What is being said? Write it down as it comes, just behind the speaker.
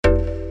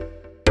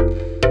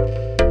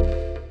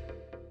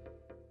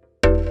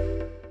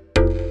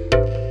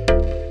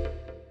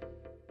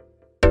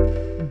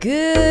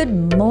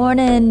Good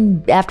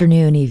morning,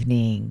 afternoon,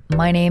 evening.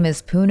 My name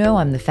is Puno.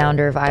 I'm the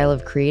founder of Isle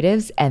of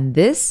Creatives, and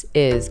this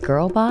is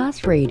Girl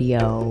Boss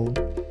Radio.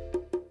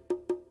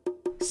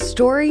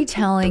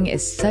 Storytelling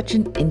is such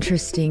an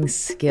interesting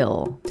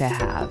skill to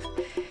have.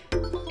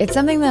 It's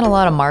something that a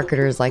lot of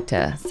marketers like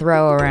to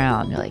throw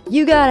around. They're like,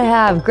 you gotta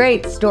have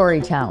great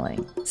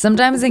storytelling.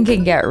 Sometimes it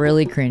can get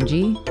really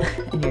cringy,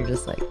 and you're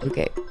just like,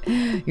 okay,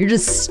 you're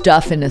just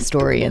stuffing a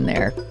story in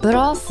there. But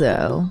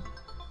also,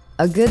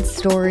 a good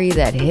story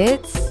that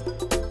hits,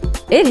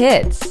 it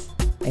hits.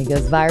 It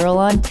goes viral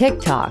on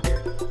TikTok.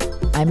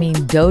 I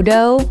mean,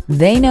 Dodo,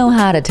 they know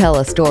how to tell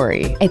a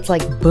story. It's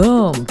like,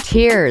 boom,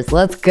 tears,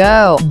 let's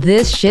go.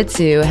 This Shih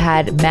Tzu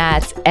had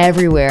mats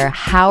everywhere.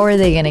 How are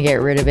they gonna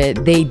get rid of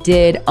it? They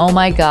did. Oh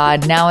my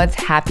God, now it's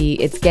happy.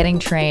 It's getting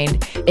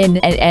trained, and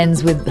it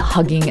ends with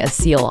hugging a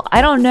seal.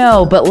 I don't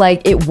know, but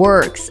like it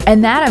works.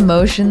 And that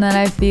emotion that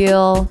I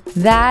feel,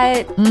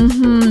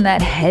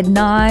 that head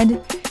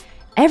nod,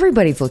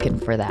 everybody's looking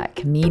for that.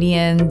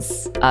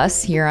 Comedians,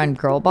 us here on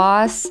Girl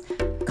Boss,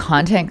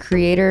 content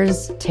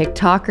creators,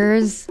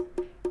 TikTokers,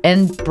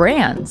 and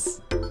brands.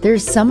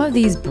 There's some of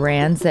these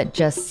brands that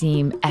just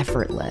seem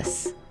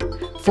effortless.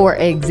 For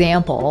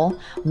example,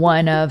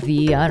 one of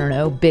the,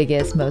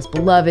 biggest, most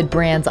beloved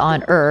brands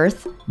on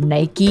earth,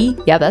 Nike.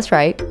 Yeah, that's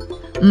right.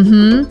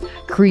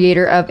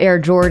 Creator of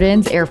Air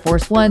Jordans, Air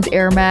Force Ones,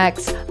 Air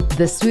Max,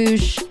 the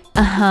swoosh.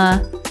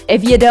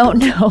 If you don't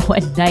know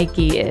what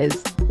Nike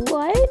is,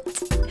 what?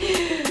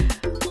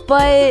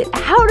 But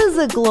how does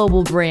a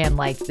global brand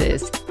like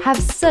this have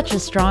such a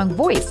strong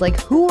voice? Like,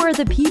 who are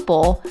the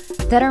people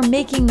that are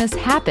making this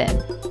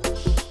happen?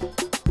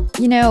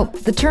 You know,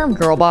 the term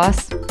girl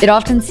boss, it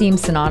often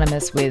seems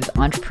synonymous with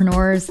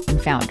entrepreneurs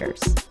and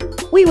founders.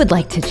 We would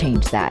like to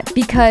change that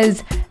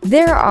because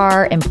there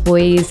are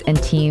employees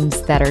and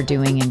teams that are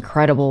doing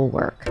incredible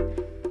work.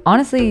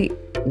 Honestly,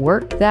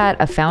 work that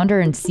a founder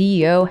and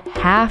CEO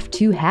have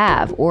to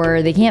have,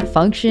 or they can't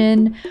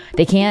function,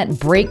 they can't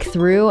break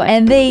through,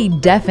 and they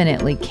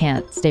definitely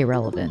can't stay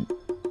relevant.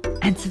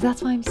 And so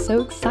that's why I'm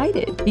so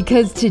excited,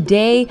 because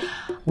today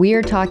we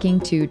are talking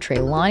to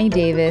Treylani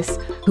Davis,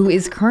 who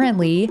is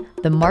currently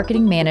the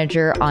marketing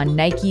manager on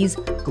Nike's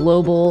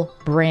global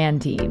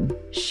brand team.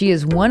 She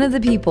is one of the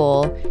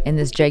people in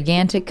this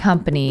gigantic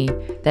company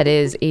that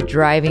is a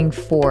driving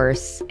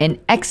force in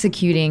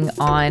executing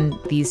on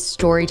these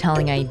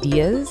storytelling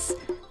ideas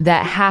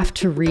that have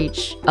to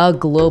reach a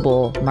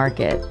global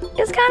market.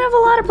 It's kind of a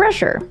lot of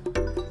pressure.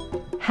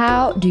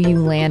 How do you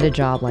land a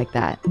job like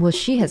that? Well,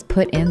 she has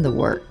put in the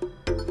work.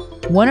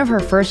 One of her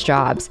first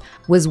jobs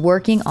was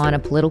working on a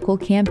political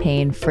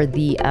campaign for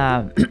the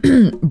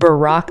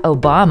Barack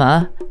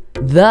Obama,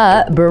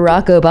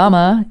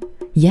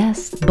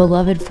 yes,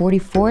 beloved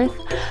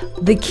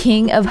 44th, the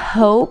king of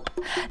hope,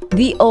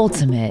 the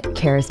ultimate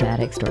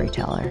charismatic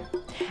storyteller.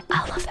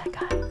 I love that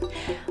guy.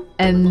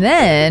 And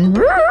then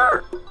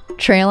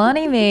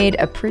Treylani made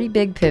a pretty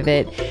big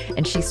pivot,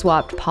 and she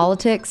swapped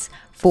politics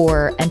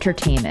for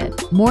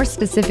entertainment, more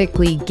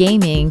specifically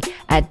gaming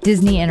at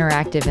Disney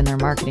Interactive in their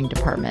marketing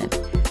department.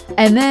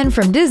 And then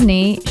from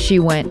Disney, she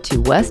went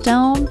to West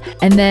Elm,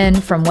 and then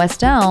from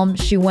West Elm,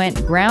 she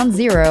went ground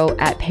zero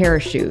at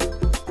Parachute.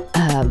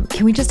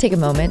 Can we just take a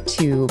moment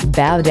to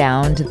bow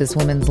down to this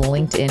woman's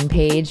LinkedIn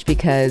page,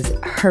 because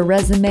her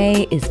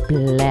resume is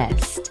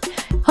blessed.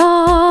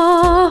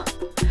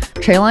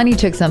 Treylani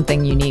took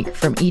something unique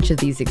from each of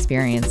these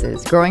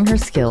experiences, growing her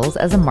skills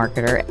as a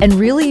marketer and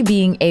really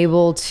being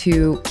able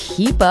to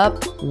keep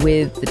up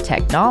with the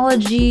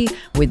technology,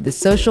 with the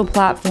social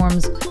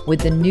platforms,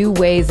 with the new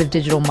ways of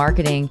digital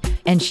marketing.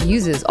 And she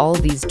uses all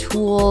of these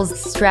tools,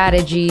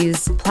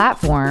 strategies,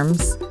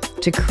 platforms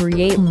to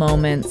create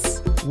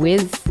moments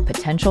with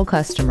potential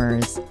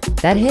customers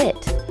that hit.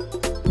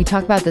 We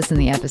talk about this in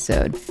the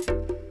episode.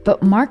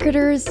 But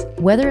marketers,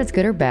 whether it's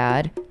good or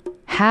bad,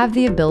 have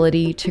the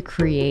ability to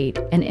create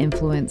and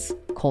influence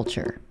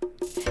culture.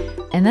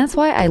 And that's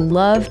why I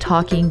love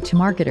talking to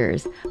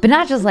marketers, but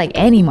not just like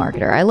any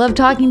marketer. I love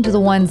talking to the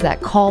ones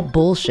that call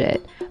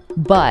bullshit,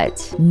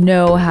 but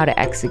know how to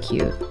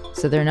execute.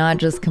 So they're not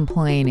just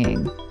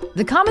complaining.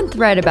 The common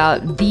thread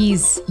about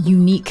these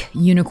unique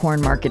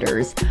unicorn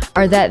marketers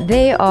are that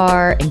they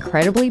are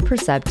incredibly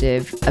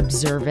perceptive,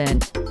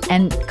 observant,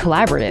 and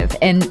collaborative.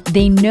 And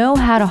they know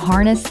how to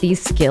harness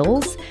these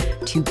skills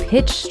to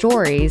pitch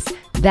stories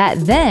that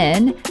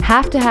then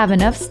have to have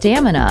enough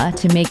stamina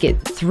to make it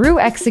through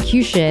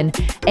execution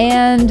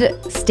and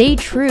stay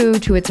true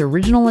to its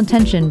original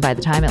intention by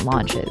the time it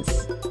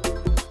launches.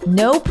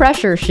 No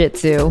pressure, Shih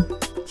Tzu.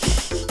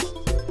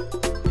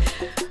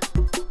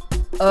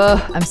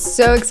 I'm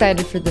so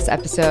excited for this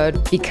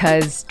episode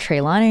because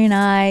Treylani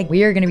and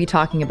we are going to be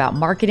talking about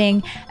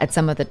marketing at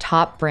some of the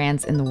top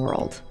brands in the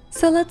world.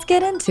 So let's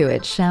get into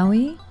it, shall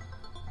we?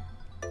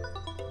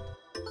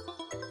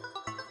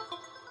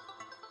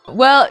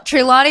 Well,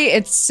 Treylani,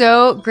 it's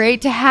so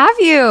great to have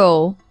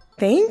you.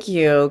 Thank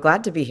you.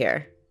 Glad to be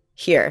here.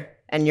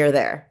 And you're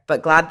there,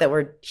 but glad that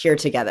we're here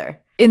together.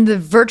 In the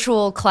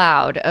virtual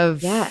cloud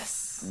of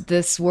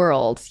this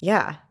world.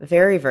 Yeah,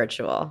 very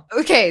virtual.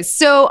 Okay,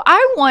 so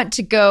I want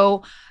to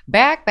go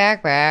back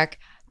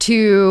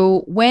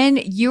to when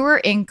you were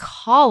in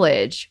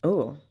college.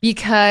 Ooh.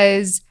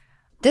 Because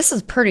this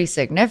is pretty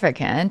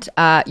significant.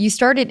 You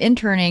started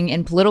interning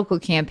in political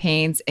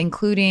campaigns,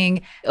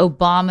 including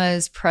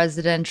Obama's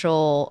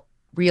presidential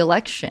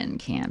reelection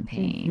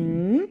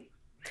campaign.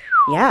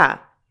 Mm-hmm. Yeah.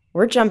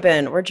 We're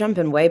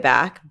jumping way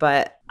back,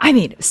 but I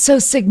mean, so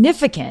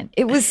significant.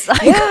 It was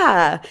like,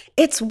 yeah,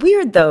 it's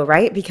weird though,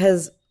 right?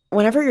 Because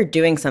whenever you're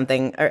doing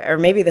something, or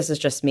maybe this is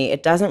just me,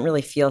 it doesn't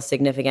really feel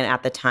significant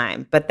at the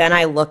time. But then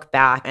I look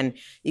back and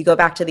you go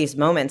back to these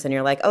moments and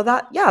you're like, oh,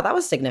 that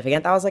was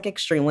significant. That was like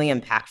extremely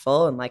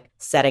impactful and like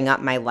setting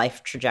up my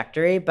life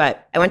trajectory.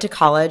 But I went to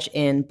college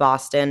in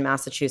Boston,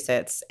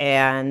 Massachusetts.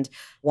 And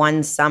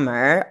one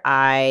summer,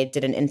 I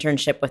did an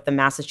internship with the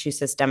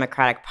Massachusetts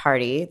Democratic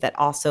Party that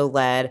also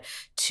led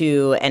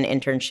to an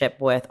internship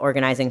with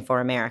Organizing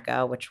for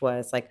America, which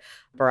was like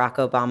Barack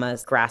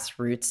Obama's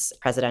grassroots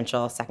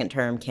presidential second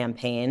term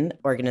campaign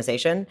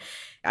organization.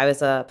 I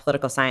was a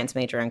political science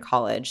major in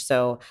college.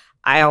 So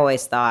I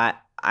always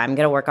thought, I'm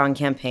going to work on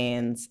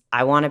campaigns.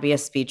 I want to be a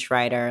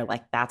speechwriter.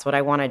 Like, that's what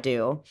I want to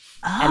do.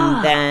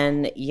 And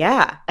then,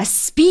 yeah. A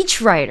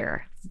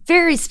speechwriter.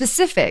 Very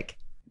specific.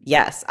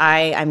 Yes.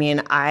 I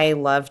mean, I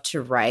love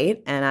to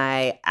write and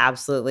I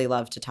absolutely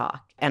love to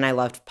talk. And I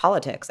loved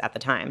politics at the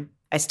time.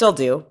 I still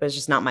do, but it's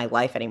just not my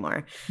life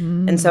anymore.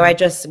 And so I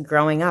just,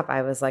 growing up,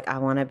 I was like, I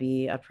want to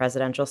be a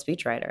presidential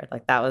speechwriter.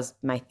 Like, that was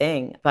my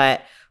thing.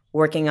 But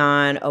working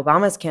on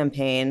Obama's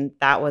campaign,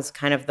 that was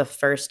kind of the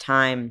first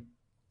time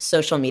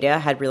social media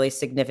had really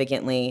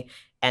significantly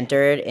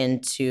entered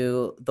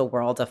into the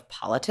world of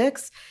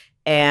politics.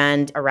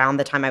 And around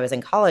the time I was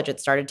in college, it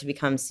started to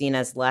become seen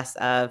as less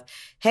of,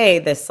 hey,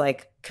 this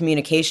like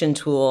communication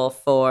tool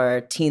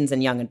for teens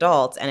and young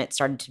adults. And it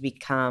started to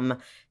become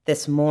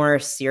this more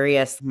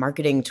serious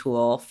marketing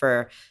tool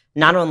for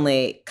not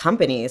only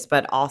companies,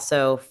 but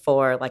also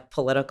for like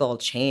political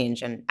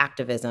change and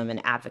activism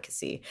and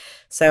advocacy.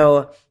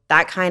 So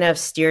that kind of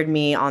steered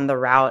me on the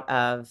route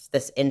of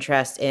this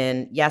interest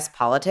in, yes,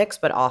 politics,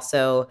 but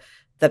also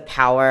the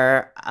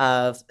power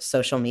of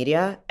social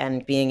media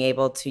and being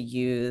able to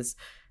use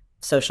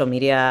social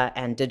media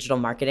and digital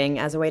marketing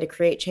as a way to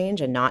create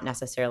change and not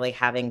necessarily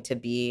having to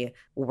be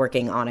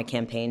working on a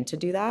campaign to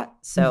do that.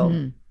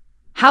 So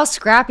how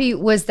scrappy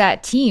was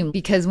that team?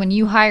 Because when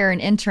you hire an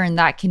intern,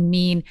 that can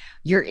mean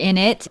you're in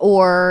it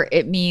or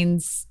it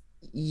means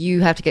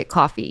you have to get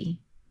coffee.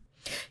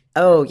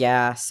 Oh,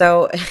 yeah.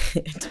 So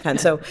it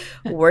depends. So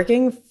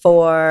working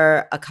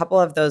for a couple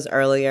of those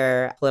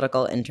earlier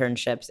political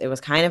internships, it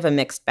was kind of a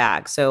mixed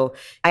bag. So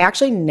I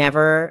actually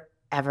never,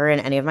 ever in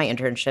any of my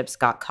internships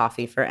got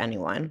coffee for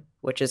anyone,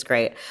 which is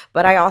great.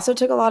 But I also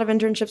took a lot of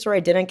internships where I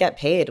didn't get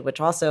paid, which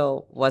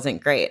also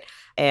wasn't great.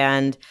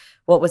 And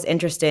what was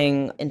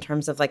interesting in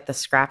terms of like the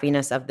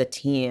scrappiness of the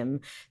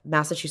team,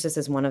 Massachusetts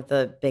is one of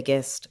the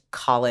biggest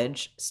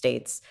college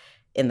states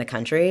in the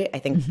country. I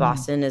think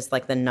Boston is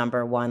like the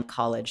number one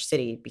college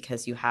city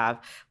because you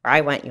have, where I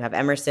went, you have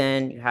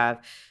Emerson, you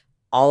have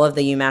all of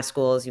the UMass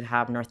schools, you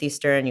have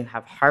Northeastern, you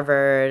have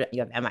Harvard, you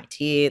have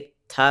MIT,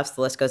 Tufts,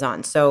 the list goes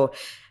on. So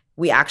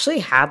we actually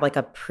had like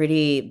a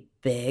pretty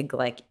big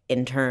like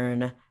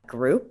intern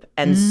group.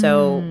 And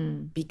so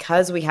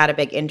because we had a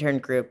big intern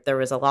group, there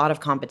was a lot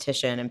of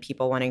competition and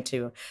people wanting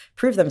to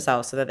prove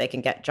themselves so that they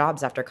can get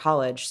jobs after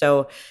college.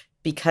 So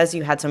because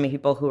you had so many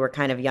people who were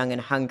kind of young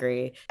and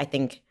hungry, I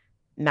think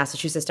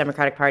Massachusetts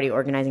Democratic Party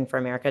Organizing for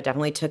America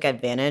definitely took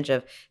advantage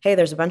of, hey,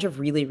 there's a bunch of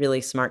really, really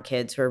smart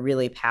kids who are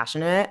really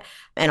passionate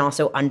and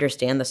also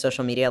understand the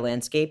social media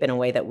landscape in a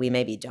way that we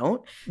maybe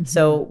don't.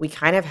 So we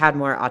kind of had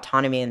more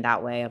autonomy in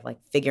that way of like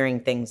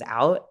figuring things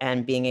out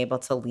and being able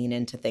to lean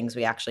into things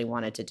we actually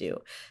wanted to do.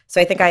 So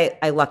I think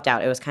I lucked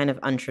out. It was kind of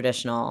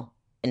untraditional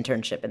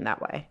internship in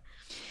that way.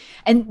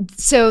 And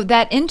so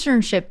that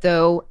internship,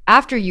 though,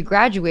 after you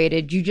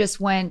graduated, you just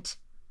went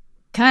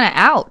kind of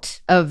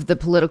out of the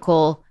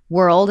political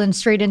world and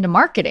straight into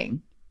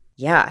marketing.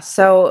 Yeah.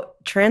 So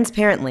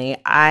transparently,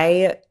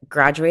 I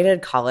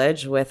graduated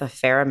college with a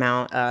fair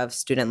amount of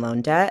student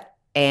loan debt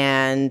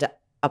and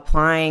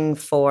applying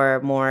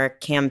for more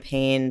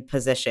campaign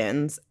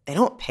positions. They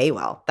don't pay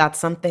well. That's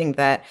something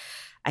that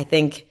I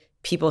think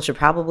people should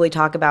probably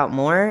talk about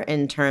more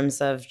in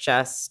terms of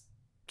just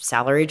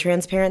salary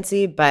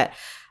transparency. But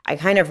I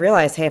kind of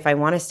realized, hey, if I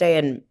want to stay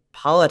in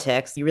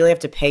politics, you really have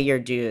to pay your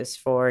dues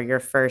for your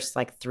first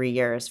like 3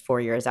 years, 4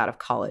 years out of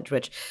college,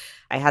 which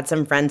I had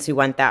some friends who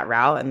went that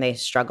route and they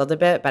struggled a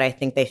bit, but I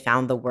think they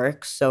found the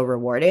work so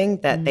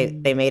rewarding that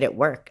they made it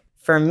work.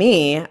 For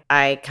me,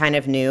 I kind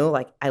of knew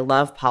like I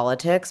love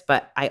politics,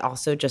 but I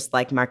also just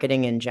like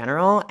marketing in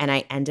general. And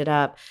I ended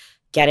up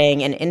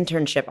getting an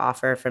internship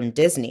offer from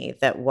Disney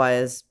that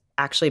was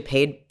actually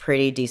paid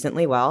pretty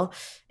decently well.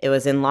 It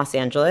was in Los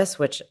Angeles,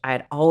 which I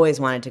had always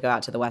wanted to go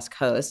out to the West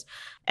Coast.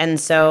 And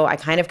so I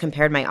kind of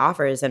compared my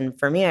offers. And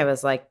for me, I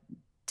was like,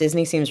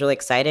 Disney seems really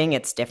exciting.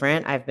 It's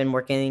different. I've been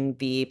working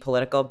the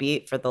political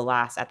beat for the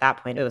last, at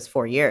that point, it was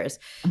 4 years.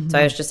 So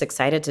I was just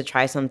excited to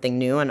try something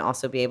new and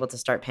also be able to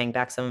start paying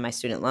back some of my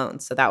student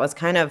loans. So that was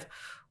kind of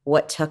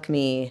what took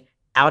me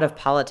out of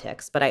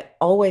politics. But I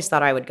always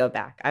thought I would go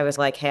back. I was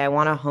like, hey, I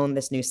want to hone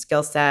this new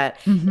skill set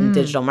in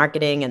digital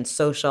marketing and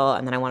social,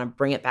 and then I want to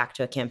bring it back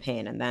to a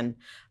campaign. And then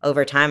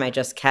over time, I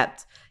just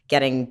kept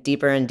getting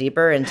deeper and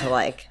deeper into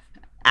like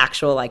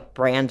actual like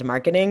brand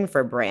marketing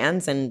for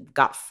brands and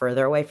got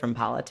further away from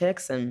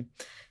politics. And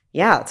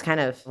yeah, it's kind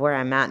of where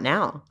I'm at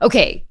now.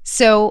 Okay,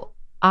 so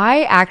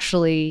I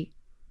actually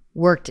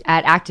worked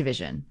at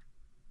Activision.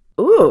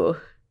 Ooh.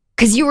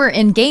 Because you were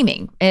in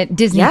gaming at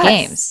Disney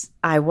Games.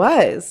 I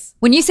was.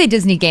 When you say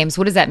Disney Games,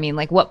 what does that mean?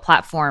 Like, what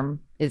platform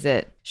is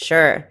it?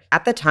 Sure.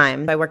 At the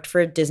time, I worked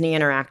for Disney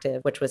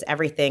Interactive, which was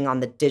everything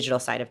on the digital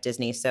side of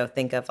Disney. So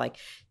think of like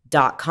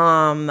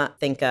 .com,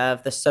 think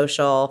of the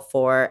social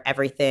for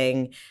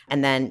everything,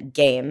 and then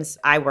games.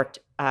 I worked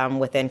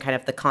within kind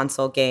of the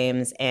console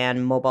games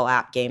and mobile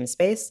app game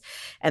space.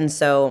 And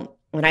so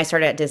when I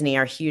started at Disney,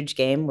 our huge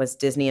game was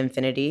Disney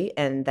Infinity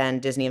and then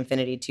Disney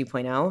Infinity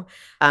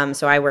 2.0.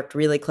 So I worked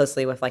really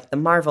closely with like the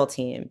Marvel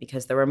team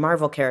because there were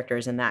Marvel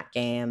characters in that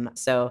game.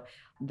 So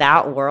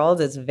that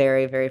world is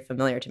very, very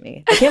familiar to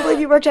me. I can't believe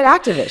you worked at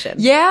Activision.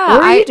 Yeah.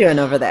 What were you doing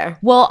over there?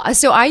 Well,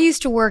 so I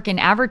used to work in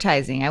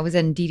advertising. I was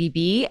in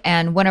DDB,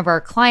 and one of our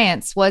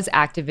clients was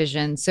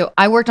Activision. So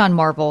I worked on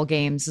Marvel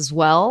games as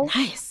well.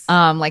 Nice.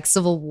 Like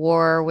Civil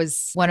War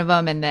was one of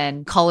them, and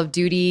then Call of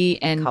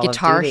Duty and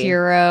Guitar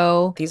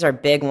Hero. These are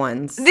big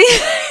ones.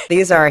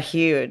 These are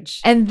huge.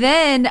 And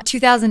then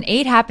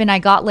 2008 happened. I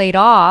got laid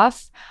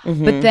off.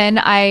 But then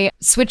I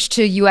switched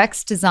to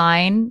UX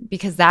design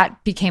because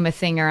that became a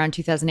thing around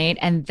 2008,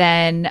 and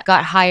then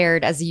got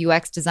hired as a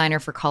UX designer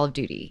for Call of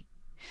Duty.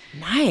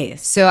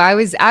 Nice. So I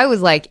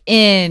was like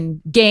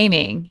in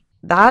gaming.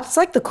 That's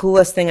like the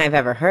coolest thing I've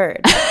ever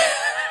heard.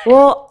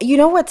 Well, you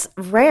know what's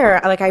rare?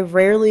 Like I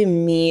rarely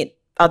meet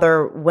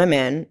other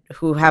women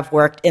who have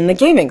worked in the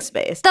gaming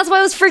space. That's why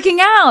I was freaking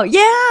out. Yeah.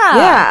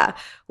 Yeah.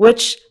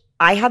 Which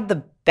I had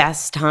the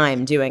best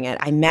time doing it.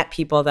 I met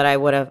people that I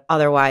would have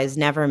otherwise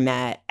never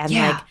met. And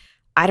like,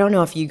 I don't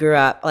know if you grew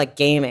up like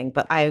gaming,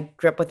 but I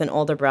grew up with an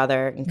older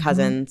brother and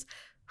cousins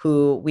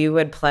who we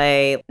would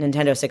play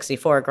Nintendo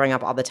 64 growing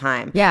up all the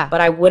time. Yeah. But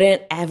I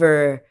wouldn't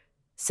ever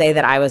say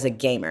that I was a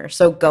gamer.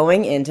 So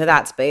going into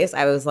that space,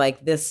 I was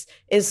like, this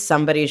is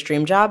somebody's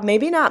dream job,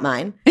 maybe not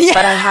mine. Yeah.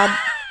 But I had,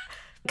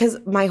 because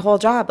my whole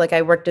job, like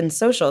I worked in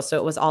social. So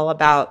it was all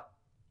about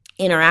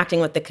interacting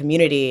with the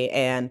community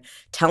and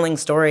telling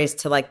stories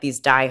to like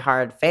these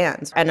diehard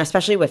fans. And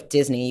especially with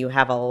Disney, you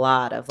have a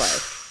lot of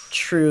like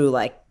true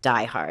like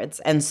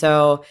diehards. And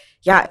so,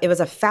 yeah, it was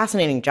a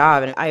fascinating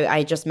job. And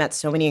I just met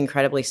so many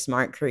incredibly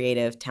smart,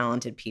 creative,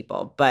 talented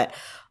people. But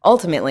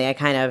ultimately, I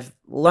kind of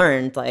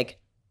learned like,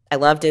 I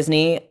love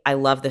Disney. I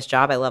love this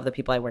job. I love the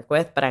people I work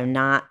with, but I'm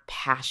not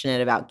passionate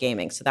about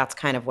gaming. So that's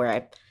kind of where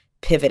I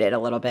pivoted a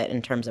little bit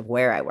in terms of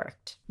where I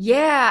worked.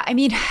 Yeah. I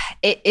mean,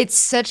 it's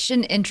such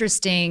an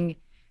interesting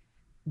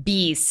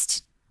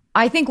beast.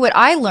 I think what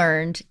I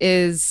learned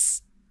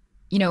is,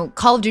 you know,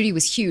 Call of Duty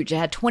was huge. It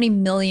had 20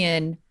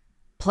 million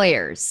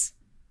players.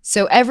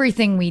 So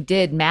everything we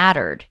did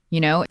mattered, you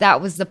know?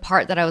 That was the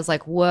part that I was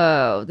like,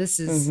 whoa, this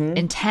is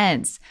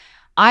intense.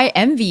 I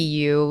envy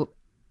you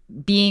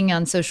being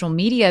on social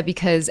media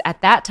because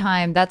at that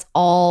time, that's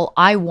all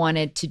I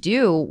wanted to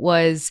do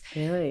was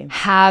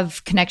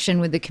have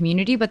connection with the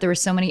community. But there were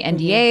so many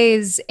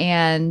NDAs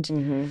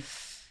and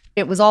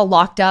it was all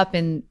locked up,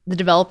 and the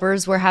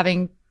developers were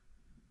having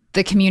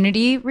the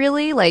community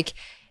really like,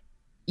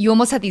 you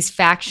almost had these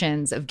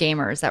factions of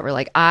gamers that were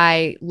like,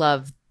 I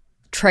love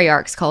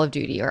Treyarch's Call of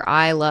Duty, or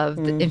I love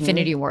the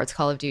Infinity Ward's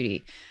Call of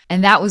Duty.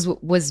 And that was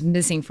what was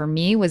missing for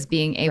me, was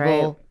being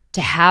able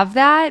to have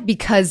that,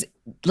 because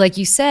like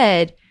you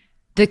said,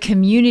 the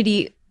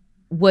community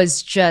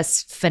was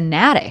just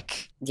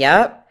fanatic.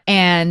 Yep.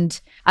 And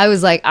I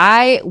was like,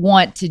 I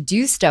want to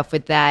do stuff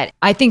with that.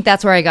 I think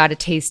that's where I got a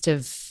taste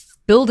of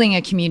building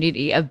a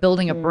community, of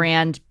building a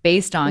brand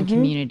based on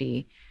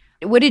community.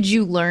 What did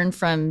you learn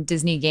from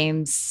Disney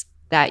Games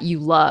that you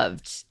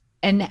loved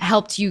and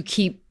helped you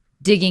keep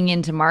digging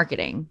into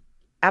marketing?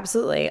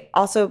 Absolutely.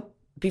 Also,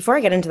 before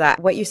I get into that,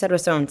 what you said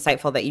was so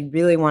insightful, that you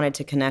really wanted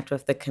to connect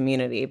with the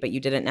community, but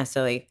you didn't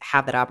necessarily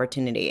have that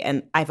opportunity.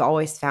 And I've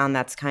always found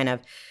that's kind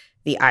of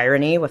the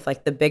irony with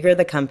like the bigger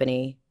the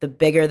company, the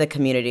bigger the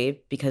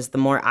community, because the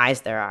more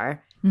eyes there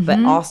are,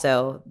 but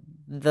also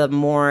the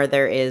more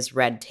there is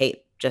red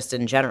tape just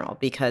in general,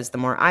 because the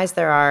more eyes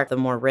there are, the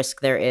more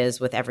risk there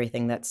is with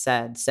everything that's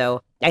said.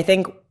 So I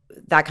think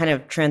that kind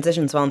of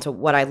transitions well into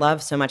what I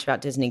love so much about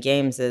Disney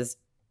Games is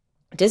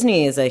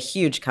Disney is a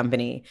huge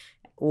company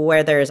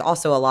where there is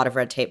also a lot of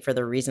red tape for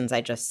the reasons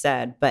I just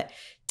said. But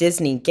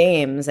Disney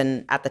Games,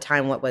 and at the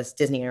time what was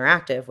Disney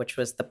Interactive, which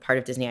was the part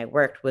of Disney I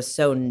worked, was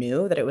so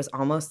new that it was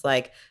almost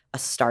like a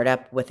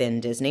startup within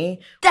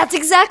Disney. That's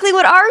exactly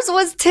what ours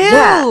was too.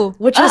 Yeah,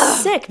 which is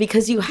sick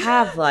because you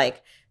have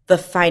like the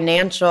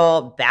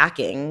financial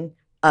backing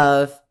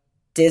of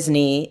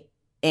Disney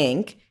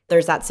Inc.,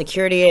 there's that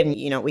security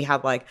and, we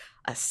have like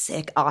a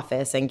sick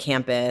office and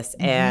campus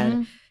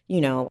and,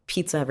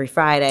 pizza every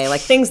Friday,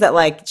 like things that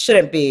like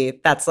shouldn't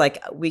be. That's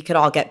like, we could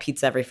all get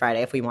pizza every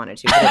Friday if we wanted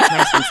to, but it's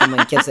nice when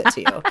someone gives it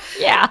to you.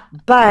 Yeah.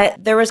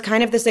 But there was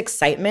kind of this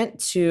excitement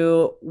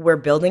to, we're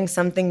building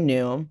something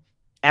new.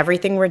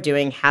 Everything we're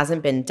doing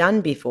hasn't been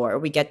done before.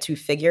 We get to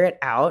figure it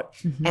out.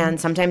 And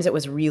sometimes it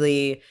was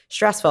really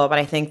stressful. But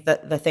I think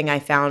that the thing I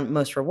found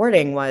most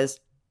rewarding was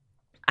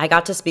I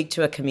got to speak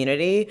to a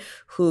community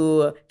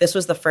who this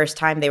was the first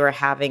time they were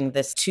having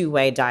this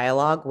two-way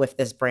dialogue with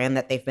this brand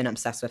that they've been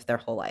obsessed with their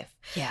whole life.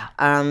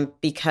 Yeah.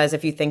 Because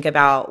if you think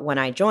about when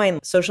I joined,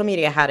 social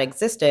media had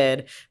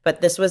existed,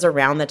 but this was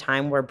around the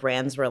time where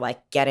brands were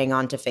like getting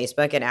onto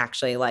Facebook and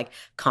actually like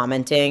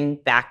commenting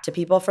back to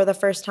people for the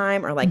first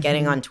time, or like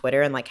getting on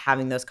Twitter and like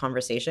having those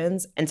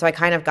conversations. And so I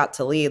kind of got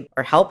to lead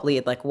or help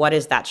lead, like, what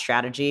is that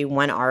strategy?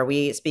 When are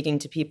we speaking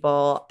to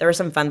people? There were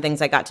some fun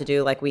things I got to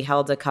do. Like we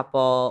held a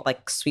couple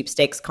like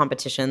sweepstakes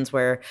competitions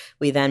where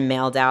we then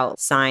mailed out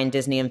signed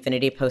Disney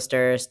Infinity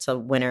posters to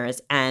winners,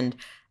 and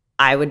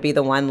I would be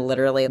the one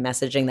literally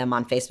messaging them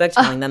on Facebook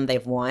telling them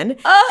they've won.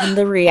 And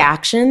the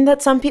reaction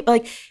that some people,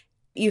 like,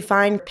 you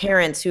find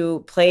parents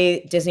who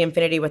play Disney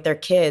Infinity with their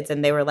kids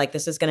and they were like,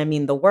 this is going to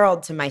mean the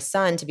world to my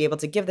son to be able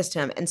to give this to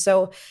him. And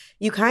so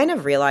you kind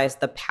of realize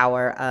the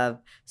power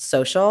of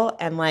social.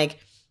 And like,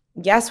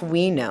 yes,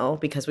 we know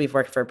because we've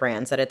worked for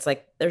brands that it's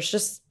like there's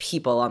just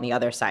people on the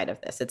other side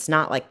of this. It's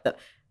not like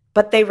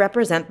but they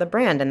represent the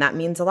brand, and that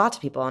means a lot to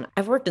people. And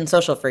I've worked in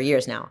social for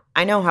years now.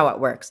 I know how it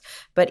works.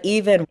 But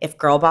even if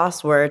Girl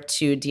Boss were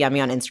to DM me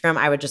on Instagram,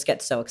 I would just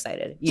get so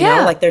excited. You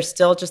know, like there's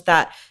still just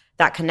that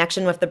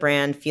connection with the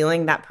brand,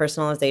 feeling that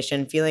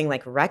personalization, feeling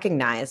like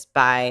recognized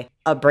by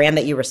a brand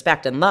that you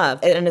respect and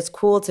love. And it's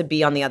cool to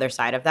be on the other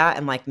side of that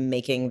and like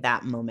making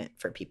that moment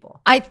for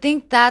people. I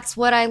think that's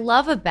what I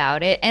love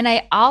about it. And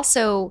I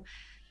also,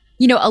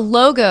 a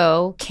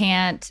logo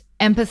can't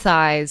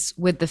empathize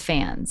with the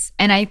fans.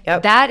 And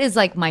that is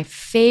like my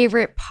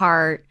favorite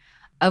part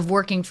of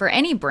working for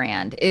any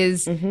brand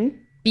is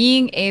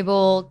being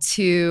able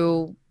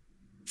to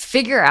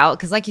figure out,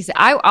 because like you said,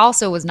 I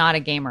also was not a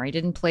gamer. I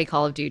didn't play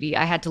Call of Duty.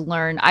 I had to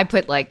learn. I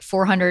put like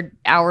 400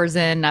 hours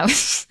in. I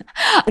was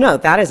No,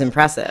 that is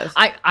impressive.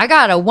 I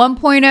got a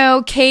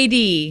 1.0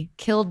 KD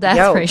kill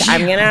death ratio.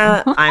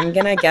 I'm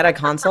gonna get a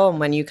console, and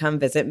when you come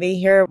visit me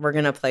here, we're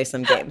gonna play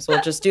some games.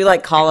 We'll just do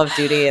like Call of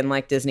Duty and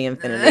like Disney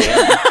Infinity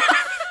and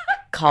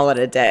call it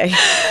a day.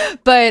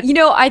 But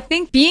I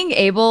think being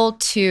able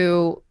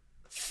to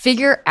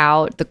figure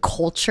out the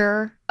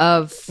culture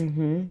of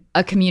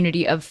a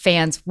community of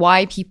fans,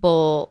 why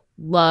people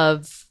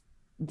love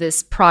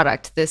this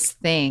product, this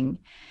thing,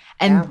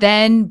 and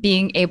then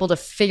being able to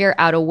figure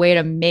out a way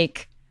to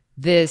make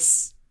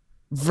this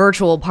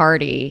virtual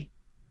party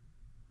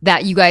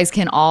that you guys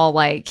can all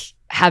like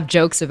have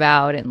jokes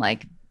about and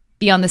like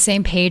be on the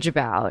same page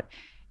about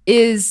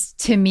is,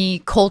 to me,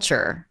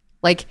 culture.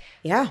 Like,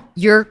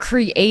 you're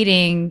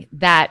creating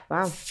that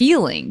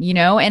feeling,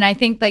 and I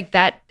think like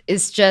that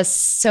is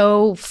just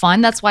so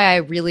fun. That's why I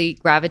really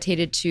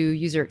gravitated to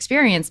user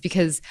experience,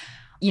 because,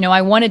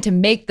 I wanted to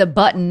make the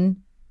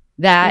button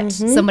that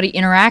somebody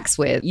interacts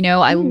with.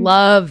 I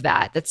love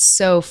that. That's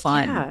so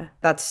fun. Yeah,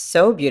 that's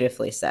so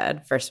beautifully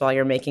said. First of all,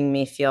 you're making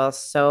me feel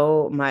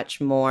so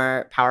much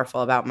more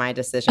powerful about my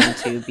decision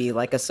to be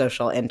like a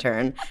social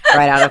intern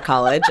right out of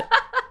college.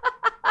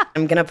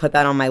 I'm going to put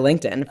that on my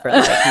LinkedIn for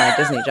like my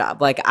Disney job.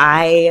 Like,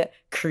 I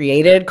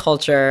created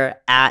culture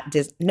at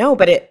Disney. No,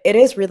 but it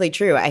is really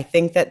true. I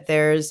think that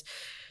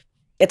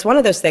it's one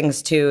of those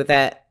things too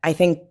that I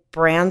think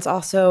brands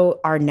also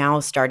are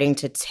now starting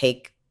to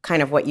take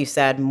kind of what you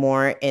said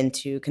more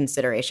into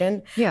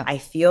consideration. Yeah. I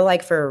feel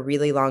like for a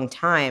really long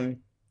time,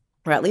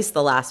 or at least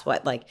the last,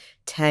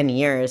 10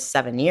 years,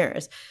 7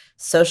 years,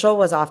 social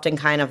was often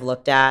kind of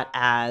looked at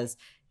as,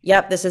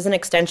 yep, this is an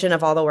extension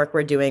of all the work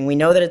we're doing. We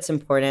know that it's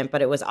important,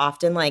 but it was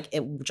often like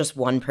just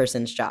one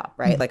person's job,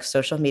 right? Like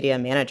social media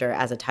manager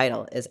as a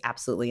title is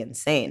absolutely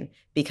insane,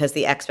 because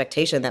the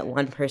expectation that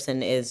one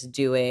person is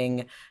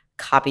doing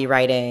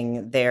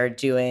copywriting, they're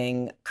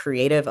doing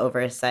creative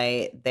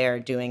oversight, they're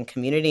doing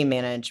community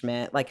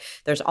management. Like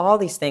there's all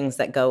these things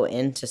that go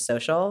into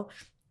social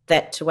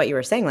that, to what you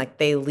were saying, like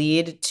they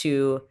lead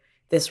to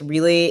this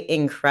really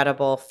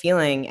incredible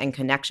feeling and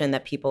connection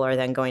that people are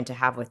then going to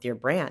have with your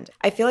brand.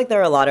 I feel like there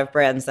are a lot of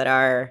brands that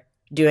are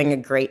doing a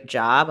great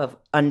job of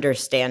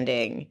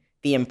understanding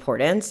the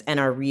importance and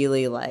are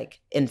really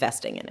like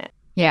investing in it.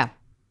 Yeah.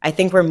 I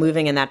think we're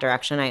moving in that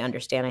direction. I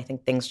understand. I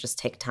think things just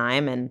take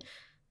time. And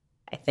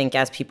I think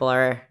as people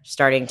are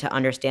starting to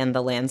understand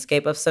the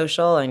landscape of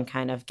social and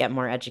kind of get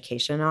more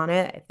education on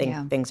it, I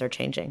think things are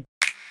changing.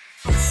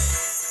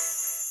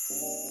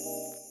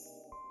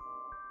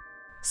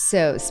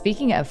 So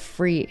speaking of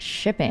free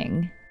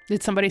shipping.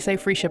 Did somebody say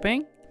free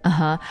shipping?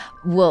 Uh-huh.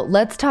 Well,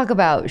 let's talk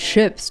about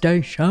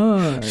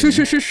ShipStation.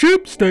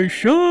 ShipStation.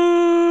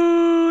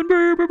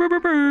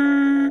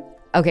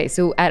 Okay,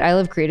 so at I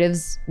Love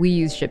Creatives, we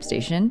use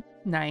ShipStation.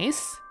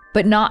 Nice.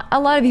 but not a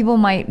lot of people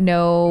might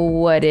know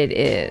what it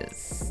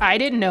is. I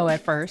didn't know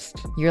at first.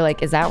 You're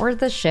like, is that where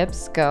the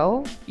ships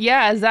go?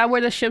 Yeah, is that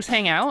where the ships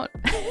hang out?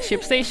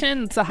 Ship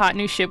Station? It's a hot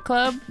new ship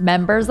club.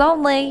 Members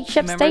only,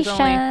 Ship Members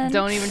Station. only.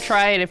 Don't even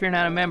try it if you're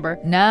not a member.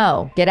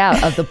 No, get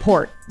out of the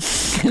port.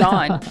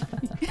 Gone.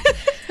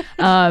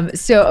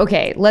 So,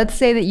 okay, let's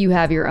say that you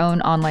have your own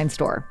online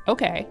store.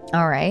 Okay.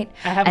 All right.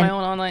 I have my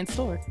own online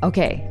store.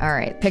 Okay. All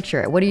right.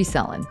 Picture it. What are you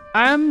selling?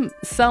 I'm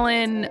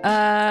selling,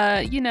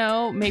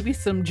 maybe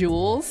some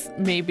jewels,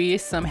 maybe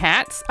some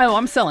hats. Oh,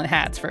 I'm selling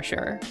hats for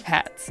sure.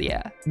 Hats,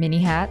 yeah. Mini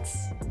hats?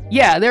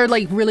 Yeah, they're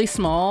like really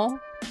small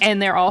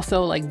and they're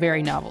also like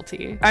very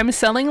novelty. I'm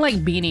selling like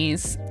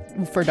beanies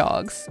for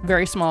dogs,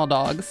 very small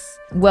dogs.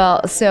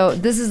 Well, so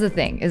this is the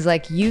thing, is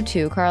like you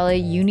too, Carly,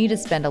 you need to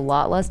spend a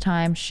lot less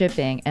time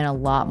shipping and a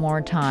lot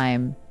more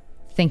time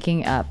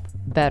thinking up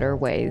better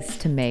ways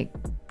to make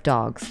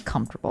dogs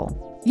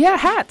comfortable. Yeah,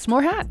 hats,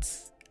 more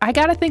hats. I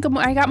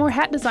got more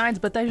hat designs,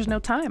 but there's no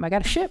time. I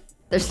gotta ship.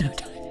 There's no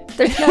time.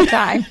 There's no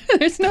time.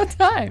 There's no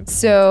time.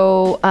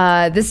 So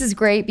this is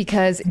great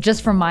because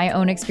just from my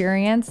own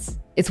experience,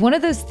 it's one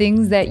of those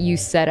things that you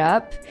set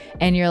up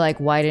and you're like,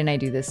 why didn't I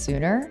do this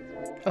sooner?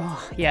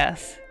 Oh,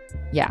 yes.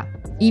 Yeah.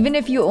 Even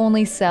if you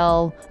only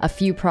sell a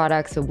few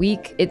products a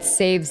week, it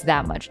saves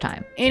that much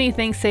time.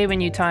 Anything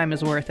saving you time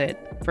is worth it,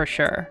 for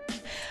sure.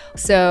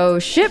 So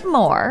ship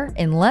more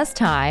in less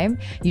time.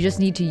 You just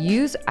need to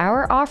use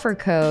our offer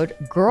code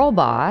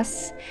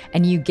GIRLBOSS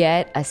and you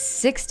get a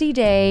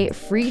 60-day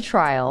free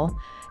trial.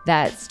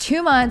 That's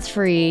 2 months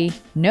free,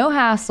 no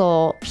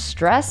hassle,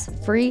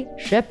 stress-free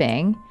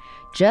shipping.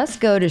 Just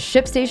go to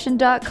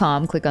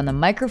ShipStation.com, click on the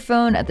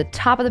microphone at the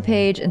top of the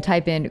page and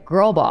type in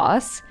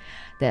GIRLBOSS.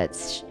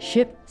 That's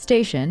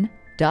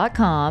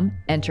ShipStation.com,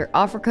 enter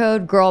offer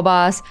code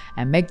GIRLBOSS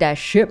and make that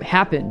ship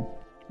happen.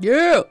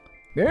 Yeah.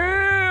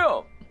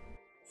 Yeah.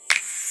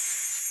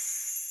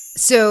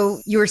 So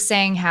you were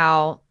saying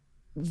how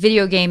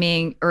video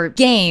gaming or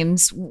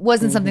games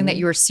wasn't something that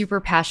you were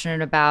super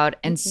passionate about.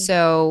 And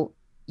so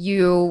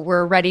you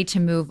were ready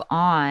to move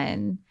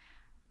on.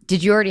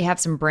 Did you already have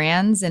some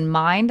brands in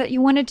mind that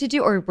you wanted to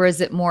do? Or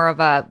was it more of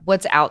a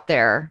what's out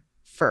there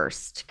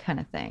first kind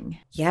of thing?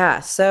 Yeah.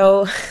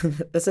 So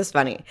this is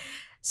funny.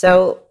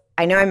 So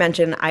I know I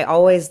mentioned I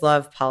always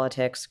loved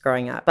politics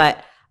growing up,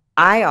 but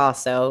I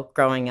also,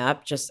 growing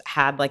up, just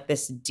had like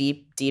this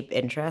deep, deep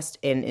interest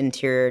in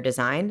interior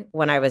design.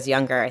 When I was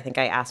younger, I think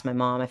I asked my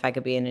mom if I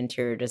could be an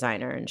interior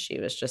designer, and she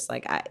was just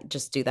like,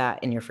 just do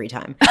that in your free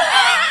time.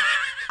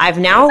 I've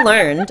now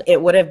learned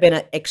it would have been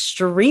an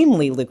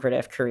extremely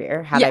lucrative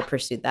career had I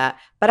pursued that,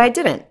 but I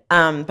didn't.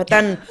 But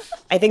then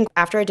I think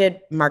after I did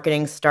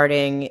marketing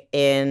starting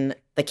in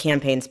the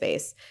campaign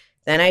space,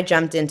 then I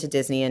jumped into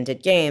Disney and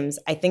did games.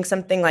 I think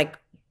something like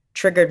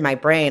triggered my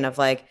brain of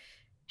like,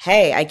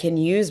 hey, I can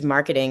use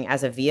marketing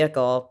as a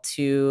vehicle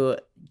to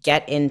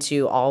get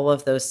into all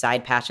of those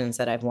side passions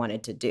that I've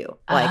wanted to do.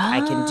 Like I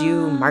can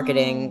do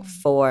marketing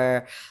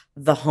for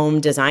the home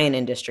design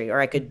industry, or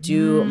I could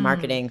do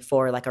marketing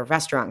for like a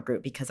restaurant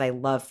group because I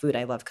love food,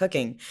 I love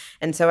cooking.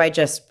 And so I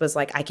just was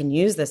like, I can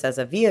use this as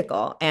a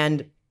vehicle.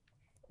 And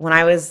when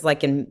I was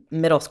like in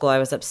middle school, I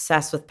was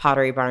obsessed with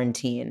Pottery Barn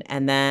Teen.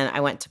 And then I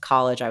went to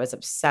college. I was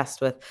obsessed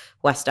with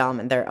West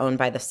Elm, and they're owned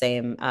by the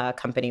same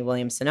company,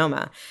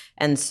 Williams-Sonoma.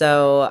 And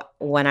so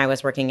when I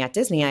was working at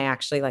Disney, I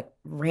actually like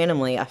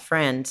randomly, a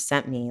friend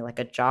sent me like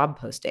a job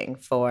posting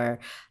for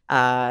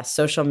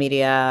social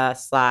media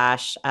 /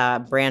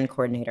 brand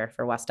coordinator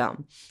for West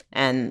Elm.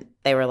 And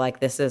they were like,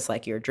 this is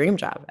like your dream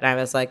job. And I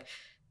was like,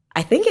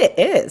 I think it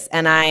is.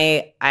 And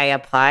I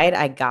applied,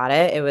 I got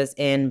it. It was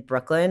in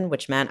Brooklyn,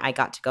 which meant I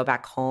got to go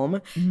back home.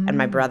 And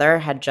my brother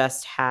had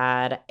just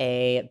had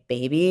a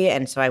baby.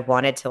 And so I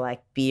wanted to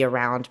like be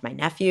around my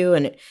nephew,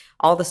 and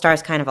all the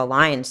stars kind of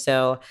aligned.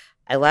 So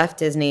I left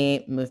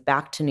Disney, moved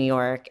back to New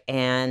York,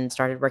 and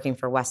started working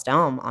for West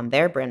Elm on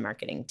their brand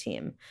marketing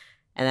team.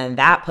 And then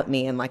that put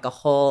me in like a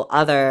whole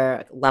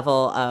other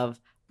level of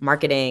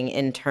marketing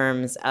in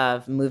terms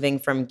of moving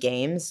from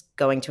games,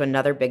 going to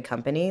another big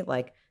company,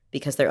 like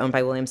because they're owned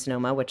by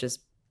Williams-Sonoma, which is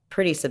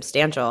pretty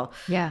substantial.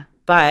 Yeah.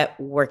 But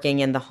working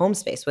in the home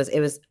space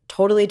was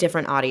totally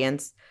different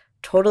audience,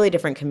 totally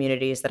different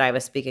communities that I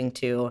was speaking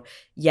to,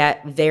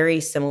 yet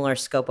very similar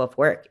scope of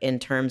work in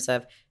terms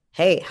of,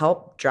 hey,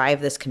 help drive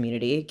this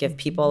community, give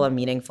people a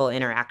meaningful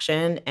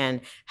interaction,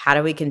 and how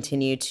do we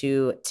continue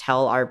to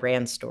tell our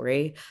brand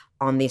story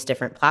on these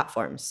different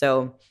platforms.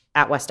 So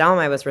at West Elm,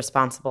 I was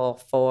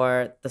responsible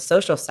for the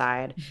social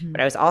side,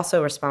 but I was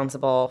also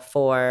responsible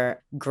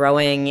for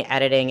growing,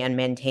 editing, and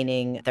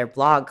maintaining their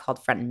blog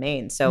called Front and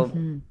Main. So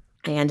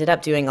I ended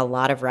up doing a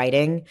lot of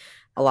writing,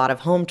 a lot of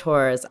home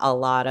tours, a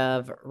lot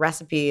of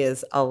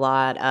recipes, a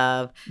lot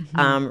of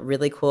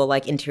really cool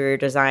like interior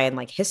design,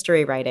 like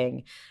history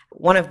writing.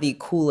 One of the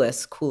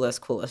coolest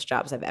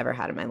jobs I've ever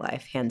had in my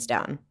life, hands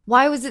down.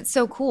 Why was it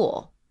so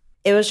cool?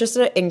 It was just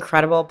an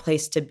incredible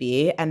place to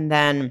be. And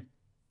then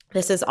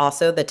this is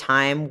also the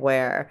time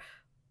where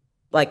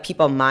like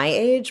people my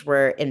age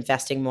were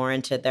investing more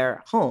into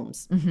their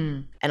homes.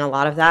 And a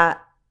lot of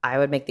that I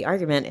would make the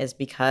argument is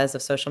because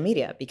of social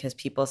media, because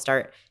people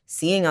start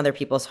seeing other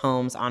people's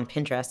homes on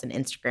Pinterest and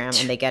Instagram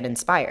and they get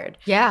inspired.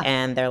 Yeah.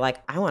 And they're like,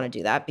 I want to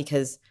do that,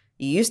 because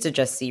you used to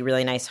just see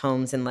really nice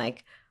homes in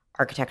like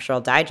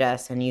Architectural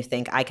Digest and you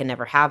think, I can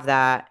never have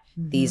that.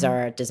 These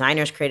are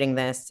designers creating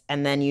this.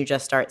 And then you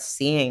just start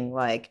seeing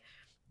like,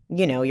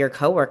 you know, your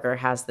coworker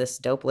has this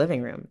dope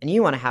living room and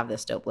you want to have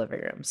this dope living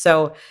room.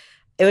 So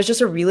it was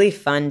just a really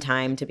fun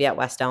time to be at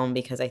West Elm,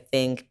 because I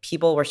think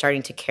people were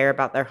starting to care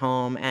about their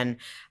home, and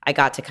I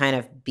got to kind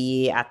of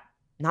be at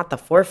not the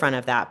forefront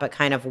of that, but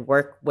kind of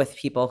work with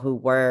people who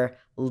were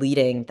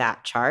leading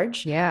that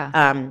charge.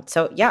 Yeah.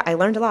 So yeah, I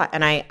learned a lot,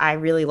 and I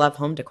really love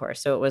home decor.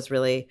 So it was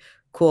really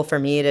cool for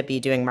me to be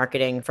doing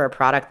marketing for a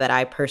product that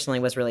I personally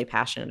was really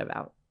passionate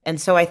about. And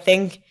so I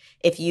think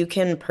if you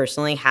can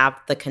personally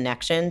have the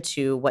connection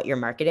to what you're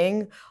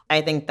marketing,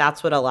 I think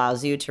that's what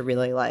allows you to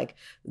really like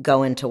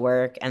go into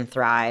work and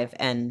thrive.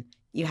 And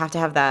you have to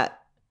have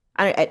that.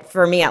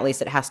 For me, at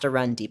least, it has to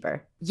run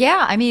deeper.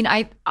 Yeah. I mean,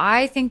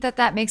 I think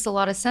that makes a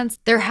lot of sense.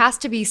 There has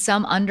to be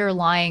some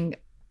underlying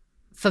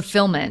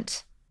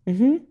fulfillment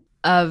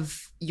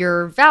of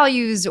your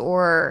values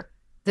or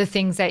the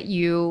things that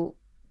you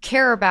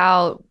care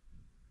about.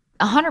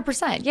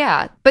 100%,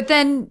 yeah. But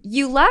then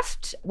you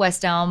left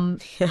West Elm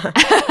about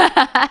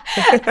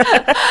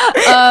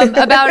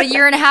a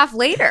year and a half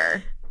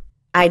later.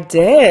 I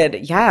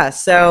did, yeah.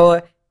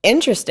 So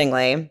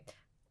interestingly,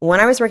 when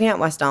I was working at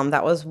West Elm,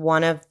 that was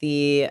one of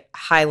the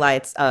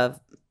highlights of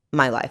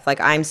my life. Like,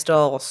 I'm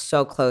still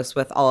so close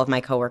with all of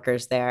my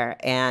coworkers there.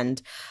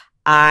 And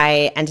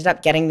I ended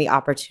up getting the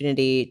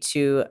opportunity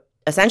to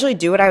essentially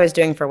do what I was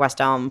doing for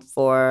West Elm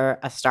for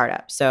a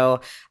startup.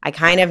 So I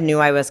kind of knew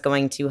I was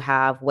going to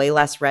have way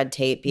less red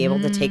tape, be able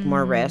to take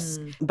more risks,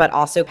 but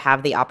also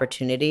have the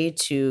opportunity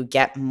to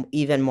get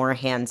even more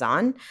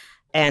hands-on.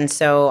 And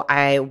so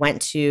I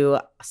went to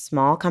a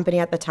small company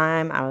at the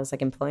time. I was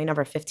like employee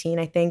number 15,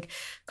 I think,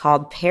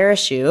 called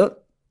Parachute,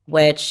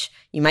 which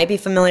you might be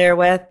familiar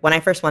with. When I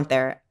first went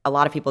there, a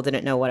lot of people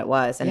didn't know what it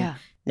was. And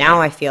now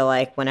I feel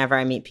like whenever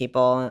I meet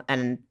people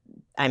and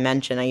I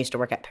mentioned I used to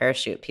work at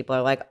Parachute, people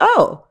are like,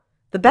 oh,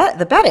 the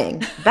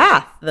bedding,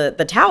 bath,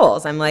 the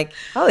towels. I'm like,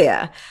 oh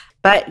yeah.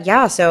 But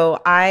yeah,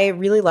 so I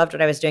really loved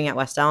what I was doing at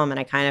West Elm, and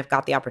I kind of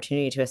got the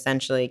opportunity to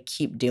essentially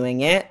keep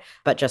doing it,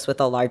 but just with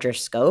a larger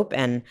scope.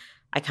 And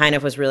I kind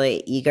of was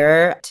really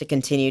eager to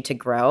continue to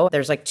grow.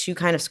 There's like two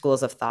kind of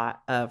schools of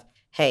thought of,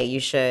 hey, you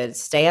should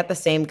stay at the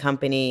same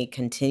company,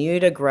 continue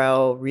to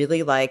grow,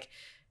 really like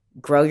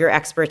grow your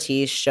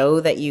expertise, show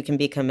that you can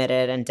be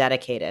committed and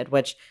dedicated,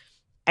 which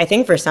I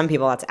think for some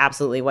people, that's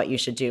absolutely what you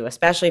should do,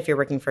 especially if you're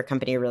working for a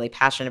company you're really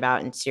passionate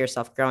about and see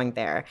yourself growing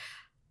there.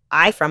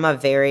 I, from a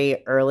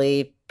very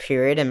early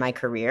period in my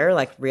career,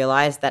 like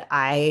realized that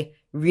I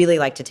really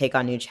like to take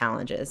on new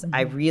challenges.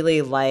 I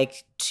really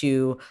like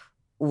to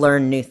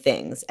learn new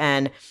things.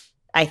 And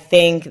I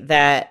think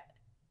that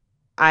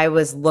I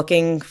was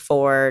looking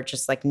for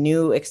just like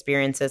new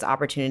experiences,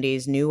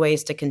 opportunities, new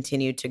ways to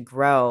continue to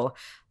grow,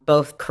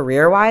 both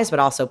career-wise, but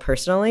also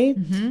personally.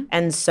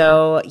 And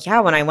so, yeah,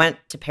 when I went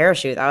to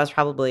Parachute, that was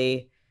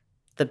probably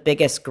the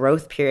biggest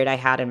growth period I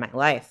had in my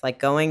life. Like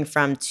going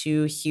from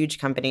two huge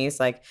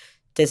companies like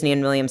Disney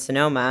and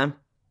Williams-Sonoma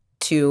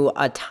to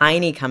a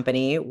tiny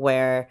company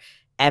where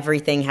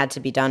everything had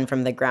to be done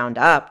from the ground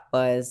up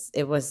was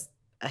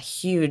a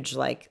huge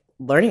like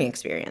learning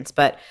experience.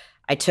 But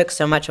I took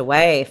so much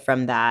away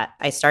from that.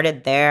 I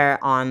started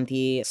there on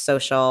the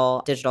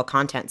social digital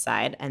content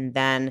side, and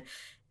then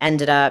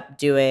ended up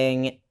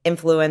doing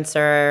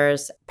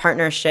influencers,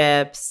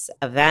 partnerships,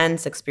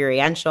 events,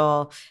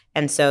 experiential.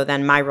 And so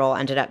then my role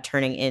ended up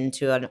turning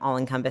into an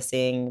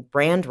all-encompassing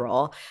brand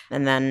role.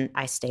 And then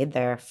I stayed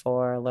there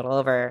for a little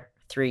over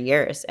 3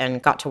 years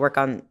and got to work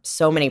on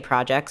so many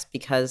projects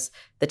because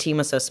the team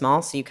was so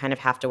small. So you kind of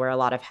have to wear a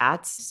lot of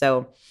hats.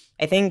 So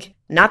I think,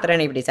 not that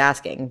anybody's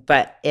asking,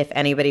 but if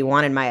anybody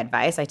wanted my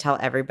advice, I tell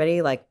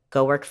everybody, like,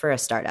 go work for a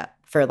startup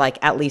for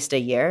like at least a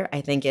year.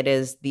 I think it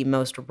is the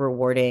most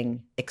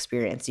rewarding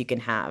experience you can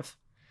have.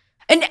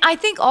 And I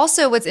think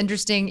also what's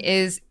interesting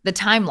is the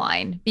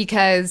timeline,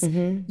 because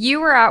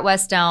you were at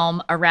West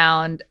Elm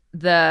around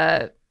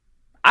I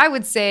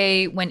would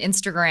say when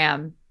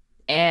Instagram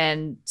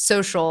and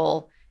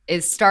social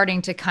is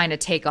starting to kind of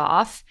take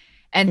off.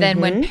 And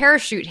then when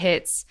Parachute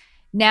hits,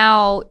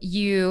 now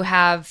you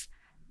have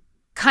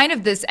kind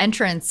of this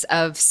entrance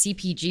of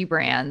CPG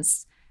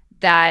brands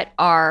that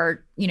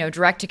are,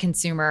 direct to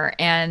consumer,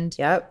 and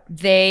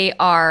they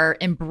are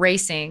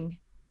embracing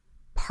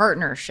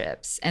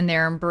partnerships and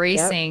they're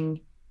embracing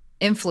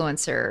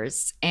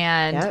influencers,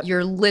 and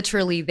you're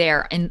literally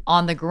there and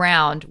on the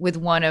ground with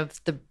one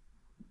of the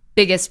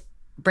biggest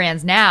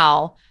brands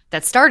now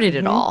that started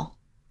it all.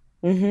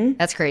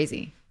 That's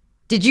crazy.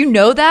 Did you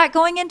know that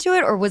going into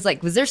it, or was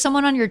there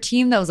someone on your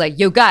team that was like,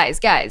 yo, guys,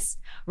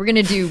 we're going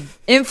to do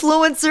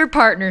influencer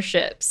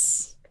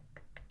partnerships.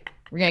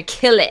 We're going to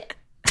kill it.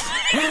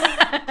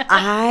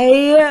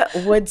 I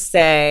would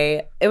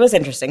say it was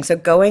interesting. So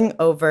going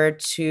over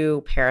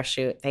to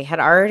Parachute, they had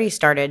already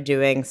started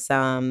doing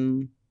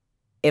some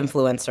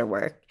influencer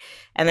work.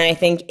 And then I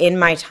think in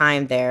my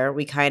time there,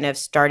 we kind of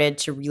started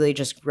to really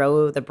just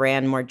grow the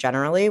brand more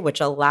generally,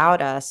 which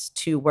allowed us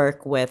to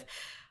work with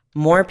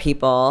more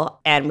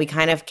people. And we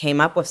kind of came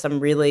up with some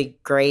really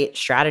great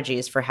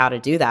strategies for how to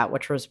do that,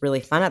 which was really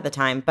fun at the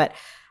time. But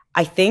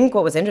I think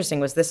what was interesting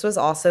was this was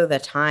also the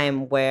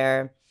time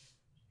where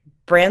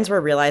brands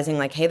were realizing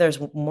like, hey, there's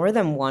more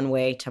than one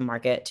way to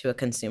market to a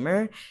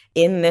consumer.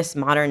 In this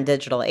modern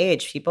digital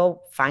age,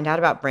 people find out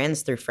about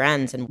brands through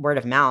friends and word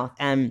of mouth.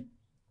 And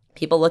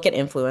people look at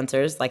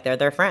influencers like they're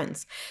their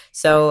friends.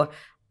 So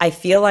I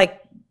feel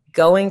like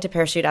going to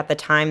Parachute at the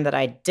time that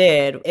I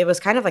did, it was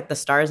kind of like the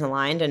stars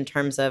aligned in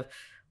terms of,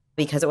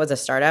 because it was a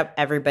startup,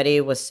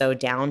 everybody was so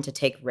down to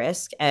take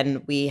risk.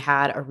 And we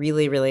had a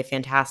really, really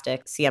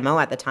fantastic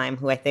CMO at the time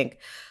who I think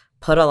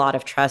put a lot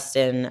of trust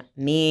in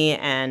me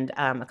and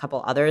a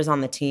couple others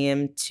on the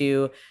team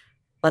to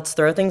let's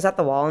throw things at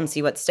the wall and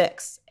see what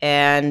sticks.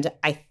 And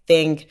I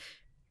think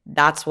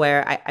that's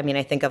where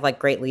I think of like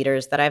great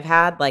leaders that I've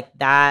had, like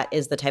that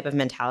is the type of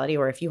mentality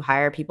where if you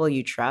hire people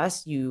you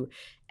trust, you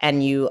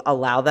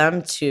allow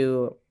them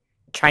to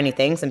try new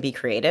things and be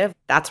creative,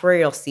 that's where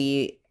you'll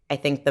see, I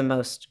think, the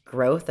most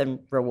growth and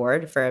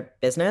reward for a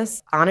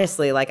business.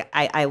 Honestly, like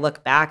I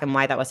look back and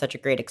why that was such a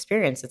great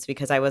experience. It's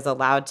because I was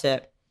allowed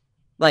to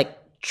like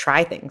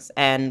try things.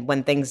 And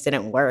when things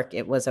didn't work,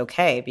 it was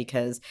okay,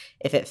 because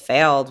if it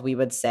failed, we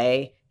would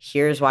say,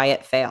 here's why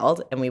it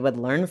failed, and we would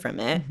learn from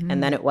it. Mm-hmm.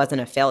 And then it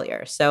wasn't a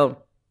failure.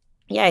 So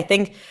yeah, I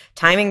think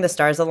timing the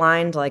stars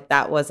aligned, like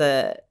that was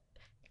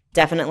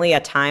definitely a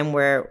time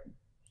where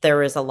there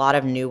was a lot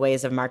of new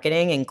ways of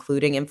marketing,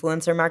 including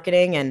influencer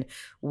marketing. And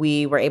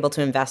we were able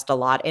to invest a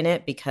lot in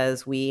it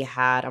because we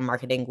had a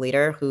marketing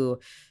leader who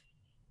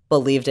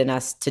believed in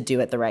us to do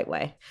it the right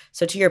way.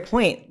 So to your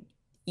point,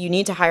 you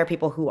need to hire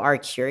people who are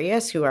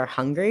curious, who are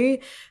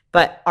hungry,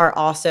 but are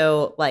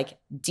also like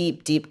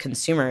deep, deep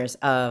consumers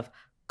of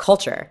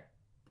culture.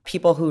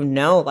 People who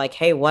know like,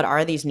 hey, what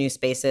are these new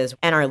spaces,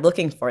 and are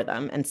looking for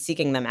them and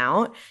seeking them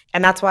out.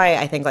 And that's why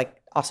I think like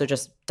also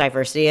just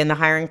diversity in the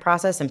hiring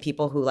process, and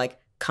people who like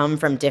come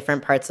from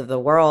different parts of the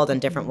world and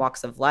different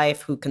walks of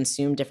life, who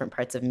consume different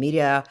parts of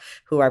media,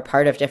 who are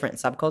part of different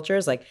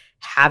subcultures, like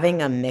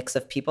having a mix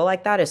of people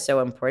like that is so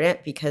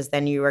important, because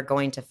then you are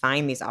going to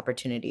find these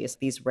opportunities,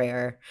 these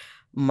rare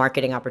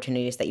marketing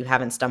opportunities that you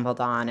haven't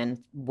stumbled on,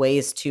 and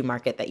ways to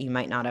market that you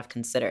might not have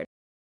considered.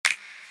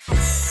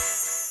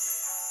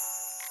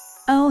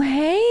 Oh,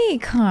 hey,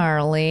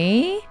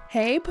 Carly.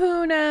 Hey,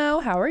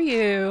 Puno. How are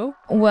you?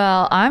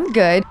 Well, I'm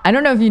good. I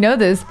don't know if you know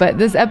this, but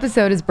this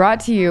episode is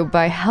brought to you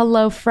by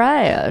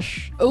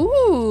HelloFresh.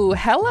 Ooh,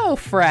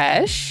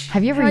 HelloFresh.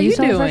 Have you ever used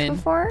HelloFresh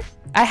before?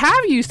 I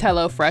have used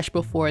HelloFresh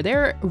before.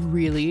 They're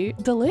really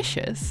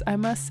delicious, I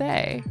must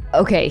say.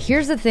 Okay,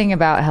 here's the thing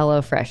about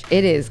HelloFresh.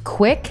 It is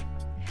quick,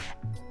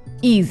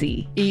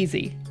 easy.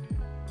 Easy.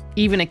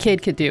 Even a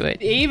kid could do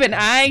it. Even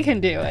I can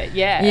do it.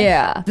 Yeah.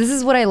 Yeah. This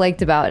is what I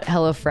liked about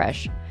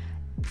HelloFresh.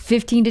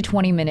 15 to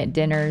 20 minute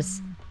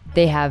dinners.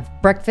 They have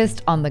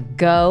breakfast on the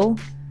go.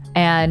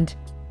 And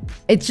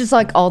it's just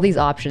like all these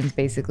options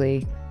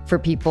basically for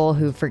people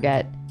who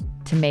forget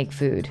to make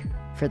food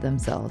for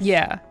themselves.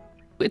 Yeah.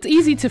 It's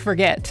easy to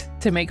forget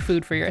to make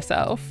food for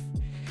yourself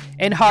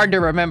and hard to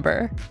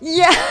remember.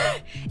 Yeah.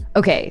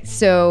 Okay,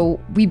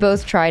 so we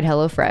both tried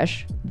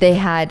HelloFresh. They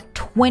had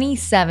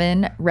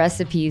 27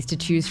 recipes to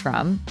choose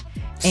from.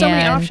 So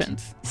many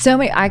options.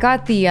 I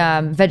got the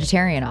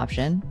vegetarian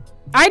option.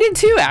 I did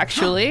too,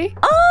 actually.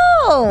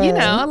 Oh! You know,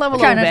 I love a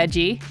little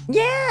veggie.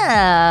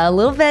 Yeah, a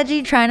little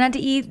veggie. Try not to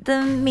eat the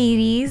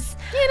meaties.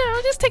 You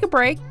know, just take a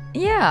break.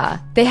 Yeah.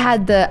 They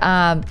had the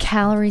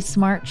calorie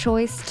smart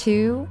choice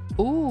too.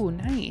 Ooh,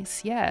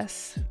 nice.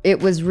 Yes. It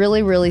was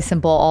really, really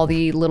simple. All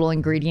the little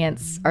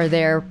ingredients are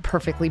there,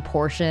 perfectly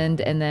portioned.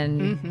 And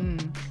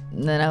then,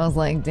 then I was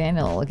like,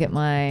 Daniel, look at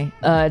my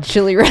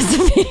chili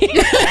recipe.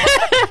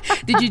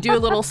 Did you do a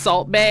little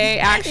Salt Bae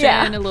action?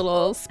 Yeah. A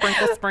little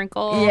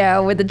sprinkle? Yeah,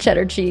 with the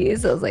cheddar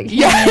cheese. I was like,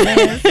 yeah.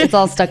 It's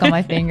all stuck on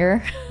my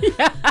finger.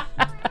 Yeah,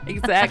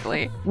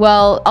 exactly.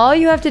 Well, all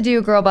you have to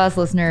do, Girl Boss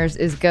listeners,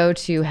 is go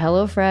to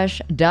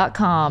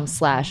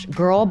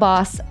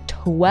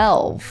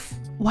HelloFresh.com/girlboss12.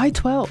 Why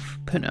 12,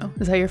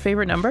 Puno? Is that your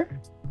favorite number?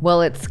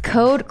 Well, it's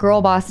code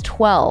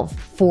girlboss12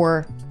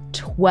 for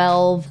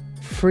 12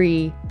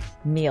 free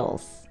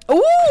meals.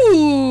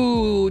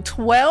 Ooh,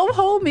 12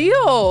 whole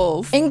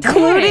meals.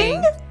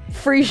 Including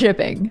free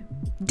shipping.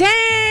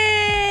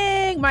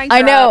 Dang! My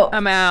I know.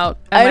 I'm out.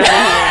 I'm out of here.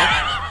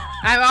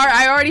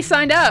 I already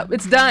signed up.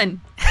 It's done.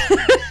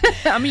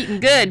 I'm eating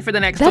good for the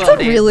next 12 days.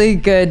 That's a really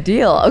good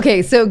deal.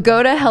 Okay, so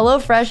go to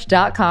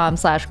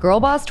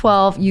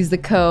HelloFresh.com/girlboss12. Use the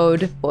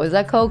code. What was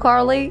that code,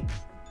 Carly?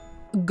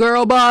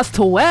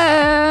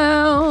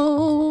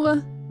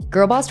 Girlboss12.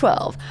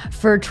 Girlboss12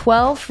 for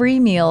 12 free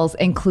meals,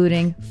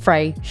 including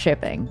free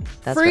shipping.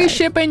 That's free right.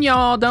 shipping,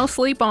 y'all. Don't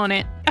sleep on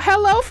it.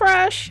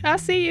 HelloFresh. I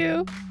see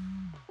you.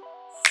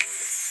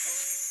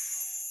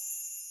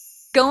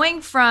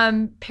 Going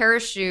from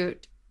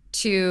Parachute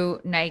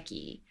to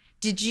Nike,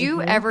 did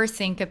you ever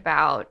think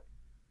about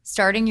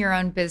starting your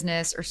own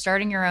business or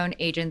starting your own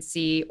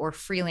agency or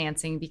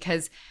freelancing,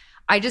 because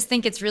I just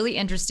think it's really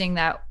interesting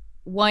that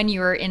one,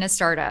 you're in a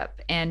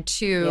startup, and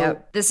two,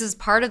 this is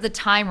part of the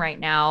time right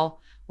now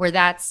where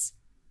that's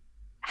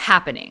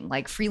happening.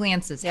 Like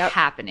freelance is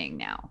happening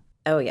now.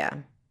 Oh, yeah.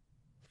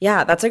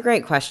 Yeah, that's a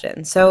great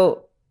question.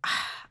 So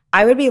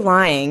I would be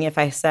lying if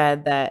I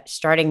said that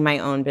starting my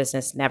own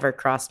business never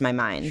crossed my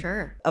mind.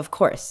 Sure. Of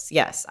course,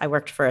 yes. I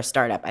worked for a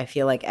startup. I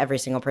feel like every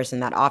single person in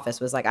that office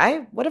was like,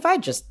 what if I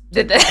just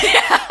did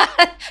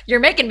that? You're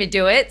making me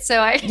do it. So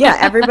yeah,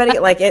 everybody,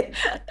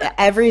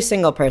 every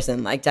single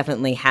person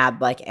definitely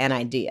had an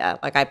idea.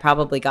 I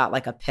probably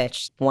got a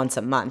pitch once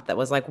a month that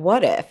was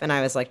what if? And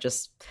I was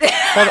just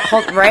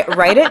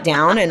write it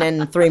down, and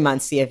in 3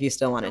 months, see if you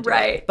still want to do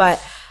it.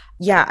 But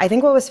yeah, I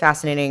think what was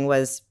fascinating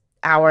was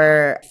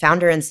our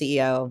founder and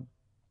CEO,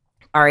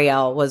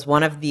 Ariel, was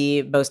one of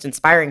the most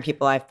inspiring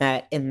people I've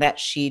met, in that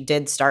she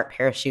did start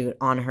Parachute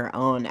on her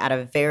own at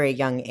a very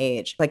young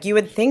age. You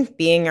would think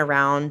being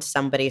around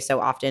somebody so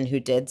often who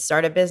did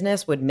start a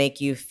business would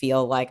make you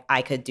feel like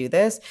I could do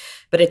this,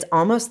 but it's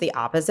almost the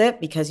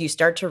opposite, because you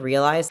start to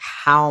realize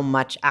how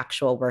much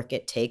actual work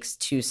it takes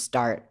to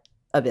start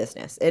a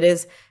business. It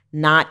is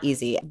not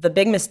easy. The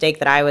big mistake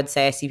that I would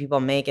say I see people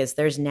make is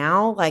there's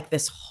now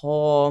this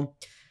whole,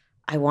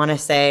 I want to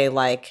say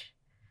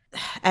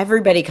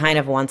everybody kind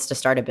of wants to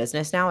start a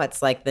business now. It's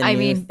the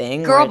new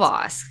thing. Girl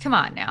boss. Come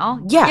on now.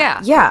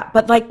 Yeah.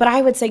 But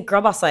I would say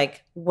girl boss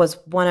was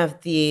one of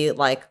the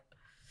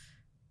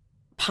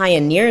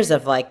pioneers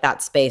of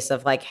that space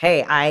of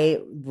hey, I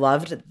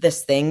loved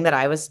this thing that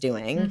I was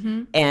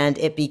doing, and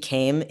it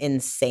became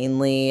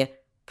insanely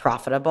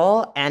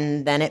profitable,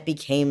 and then it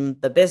became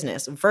the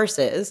business,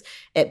 versus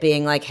it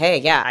being hey,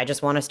 yeah, I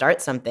just want to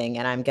start something,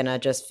 and I'm gonna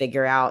just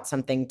figure out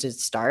something to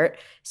start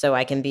so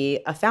I can be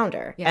a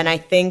founder. And I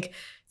think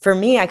for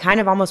me, I kind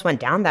of almost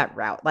went down that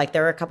route.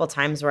 There were a couple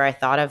times where I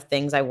thought of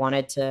things I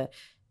wanted to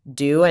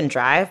do and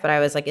drive, but I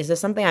was is this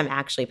something I'm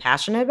actually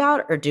passionate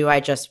about, or do I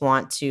just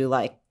want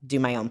to do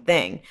my own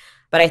thing?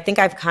 But I think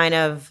I've kind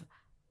of,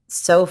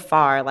 so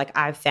far,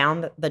 I've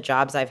found the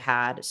jobs I've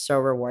had so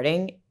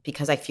rewarding,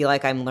 because I feel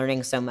like I'm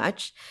learning so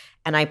much.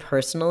 And I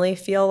personally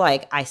feel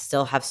like I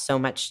still have so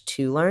much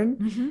to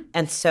learn.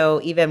 And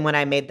so even when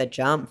I made the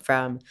jump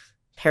from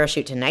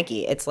Parachute to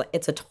Nike, it's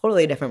a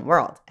totally different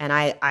world. And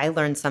I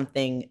learn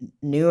something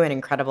new and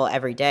incredible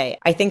every day.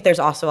 I think there's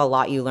also a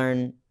lot you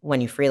learn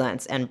when you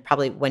freelance, and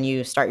probably when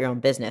you start your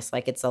own business.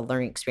 It's a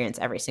learning experience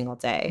every single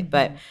day.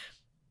 But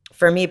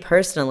for me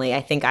personally,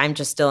 I think I'm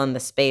just still in the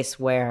space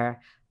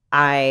where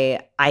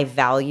I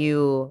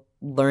value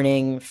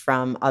learning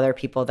from other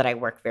people that I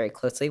work very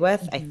closely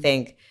with. I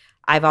think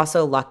I've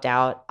also lucked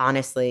out,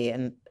 honestly,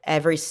 and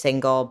every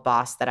single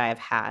boss that I've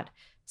had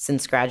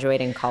since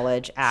graduating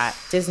college at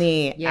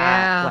Disney,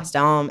 at West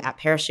Elm, at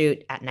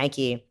Parachute, at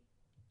Nike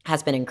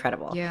has been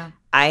incredible. Yeah.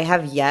 I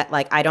have yet,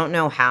 I don't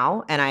know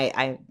how, and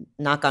I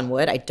knock on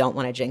wood, I don't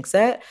want to jinx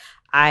it.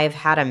 I've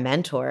had a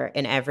mentor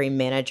in every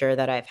manager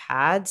that I've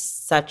had,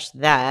 such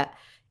that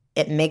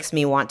it makes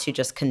me want to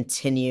just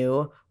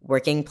continue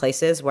working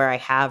places where I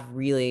have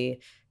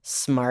really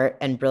smart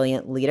and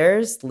brilliant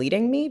leaders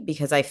leading me,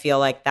 because I feel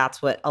like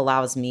that's what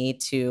allows me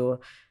to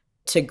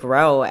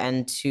grow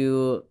and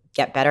to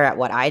get better at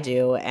what I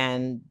do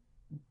and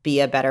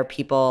be a better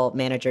people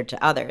manager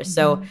to others.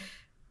 So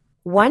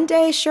one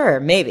day,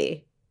 sure,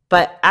 maybe.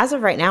 But as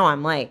of right now,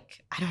 I'm I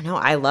don't know.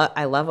 I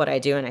love what I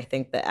do. And I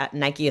think that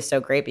Nike is so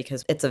great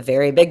because it's a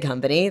very big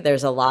company.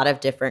 There's a lot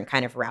of different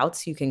kind of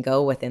routes you can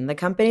go within the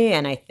company.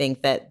 And I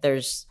think that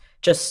there's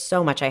just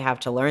so much I have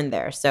to learn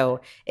there.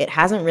 So it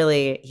hasn't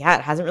really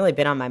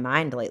been on my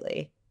mind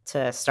lately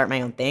to start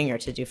my own thing or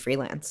to do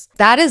freelance.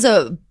 That is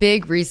a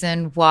big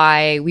reason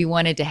why we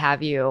wanted to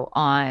have you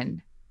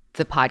on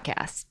the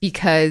podcast,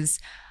 because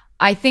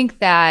I think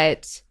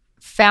that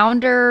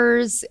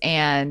founders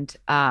and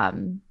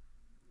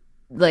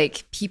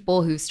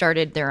people who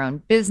started their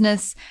own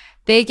business,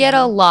 they get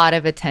a lot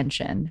of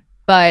attention.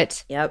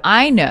 But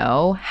I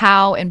know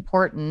how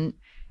important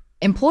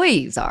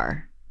employees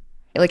are.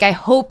 I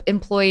hope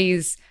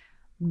employees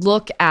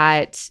look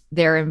at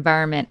their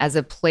environment as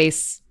a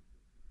place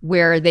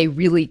where they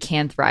really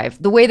can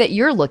thrive, the way that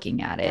you're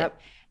looking at it.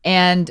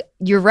 And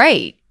you're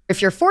right.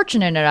 If you're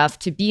fortunate enough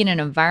to be in an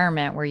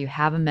environment where you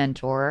have a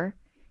mentor,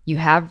 you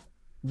have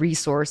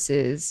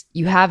resources,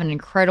 you have an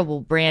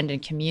incredible brand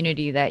and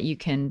community that you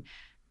can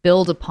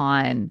build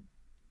upon,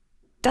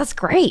 that's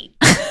great.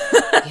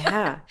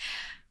 Yeah.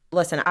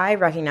 Listen, I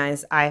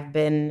recognize I've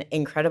been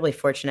incredibly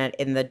fortunate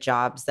in the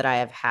jobs that I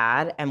have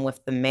had and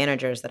with the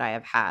managers that I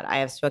have had. I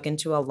have spoken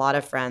to a lot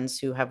of friends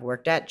who have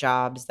worked at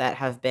jobs that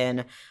have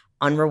been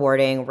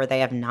unrewarding, where they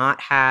have not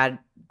had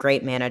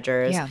great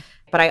managers. Yeah.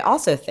 But I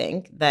also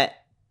think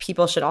that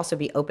people should also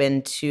be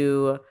open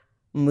to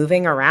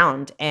moving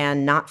around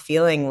and not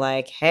feeling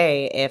like,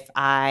 hey, if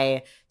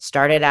I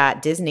started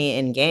at Disney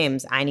in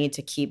games, I need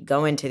to keep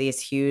going to these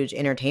huge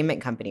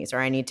entertainment companies, or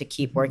I need to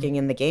keep working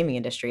in the gaming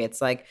industry.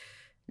 It's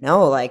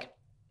no,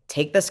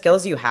 take the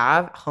skills you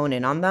have, hone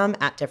in on them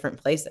at different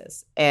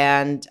places.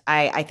 And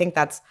I think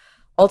that's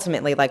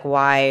ultimately like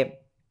why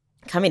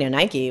coming to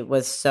Nike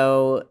was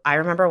so, I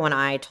remember when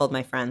I told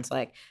my friends,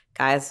 like,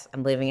 guys,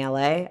 I'm leaving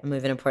LA, I'm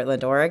moving to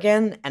Portland,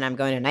 Oregon, and I'm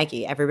going to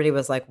Nike. Everybody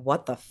was like,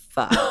 what the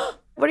fuck?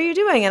 What are you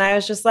doing? And I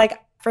was just like,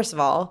 first of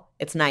all,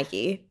 it's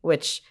Nike,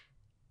 which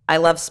I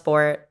love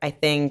sport. I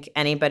think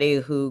anybody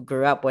who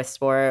grew up with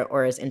sport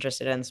or is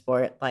interested in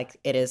sport, like,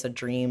 it is a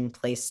dream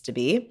place to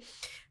be.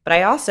 But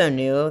I also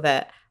knew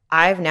that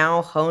I've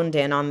now honed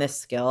in on this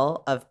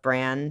skill of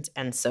brand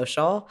and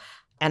social.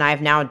 And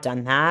I've now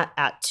done that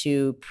at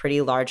 2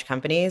 pretty large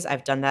companies.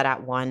 I've done that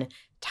at one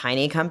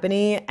tiny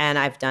company, and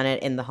I've done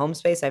it in the home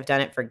space. I've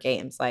done it for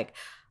games. Like,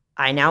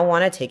 I now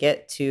want to take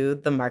it to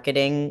the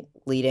marketing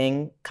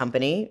leading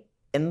company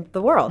in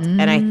the world.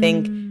 And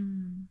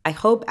I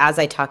hope as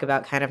I talk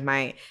about kind of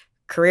my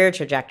career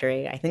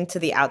trajectory, I think to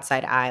the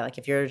outside eye, like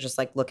if you're just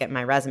like look at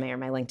my resume or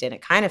my LinkedIn,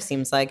 it kind of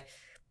seems like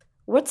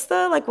what's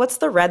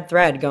the red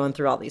thread going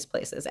through all these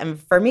places? And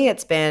for me,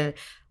 it's been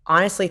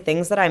honestly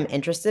things that I'm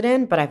interested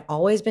in, but I've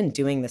always been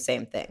doing the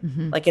same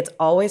thing. Like it's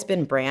always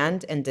been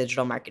brand and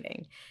digital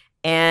marketing.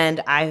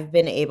 And I've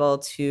been able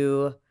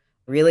to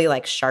really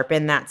like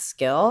sharpen that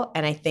skill.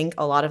 And I think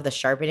a lot of the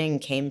sharpening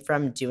came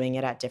from doing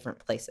it at different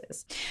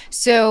places.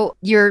 So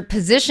your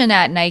position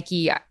at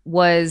Nike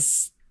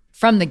was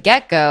from the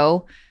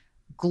get-go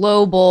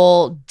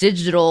global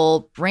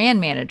digital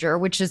brand manager,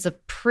 which is a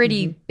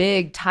pretty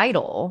big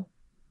title.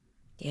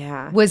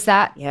 Yeah. Was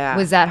that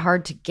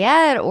hard to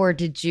get, or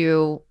did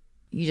you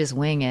just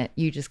wing it?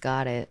 You just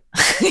got it.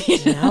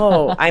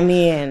 No, I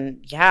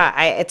mean,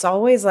 yeah, it's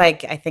always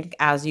like, I think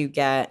as you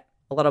get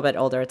a little bit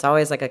older, it's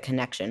always like a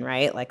connection,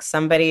 right? Like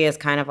somebody is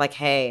kind of like,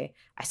 hey,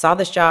 I saw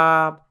this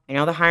job. I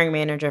know the hiring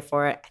manager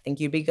for it. I think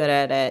you'd be good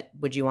at it.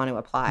 Would you want to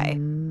apply?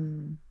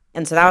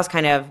 And so that was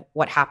kind of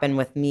what happened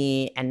with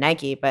me and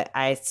Nike. But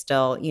I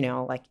still,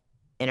 like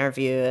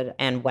interviewed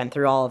and went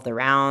through all of the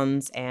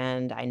rounds.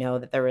 And I know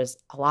that there was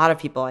a lot of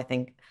people, I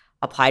think,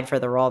 applied for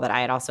the role that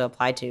I had also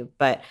applied to.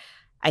 But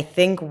I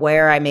think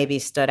where I maybe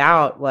stood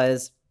out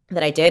was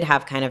that I did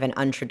have kind of an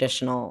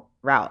untraditional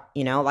route,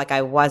 like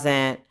I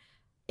wasn't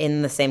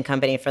in the same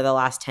company for the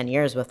last 10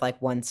 years with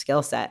like one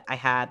skill set. I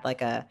had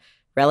like a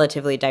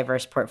relatively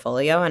diverse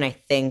portfolio. And I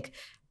think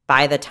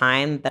by the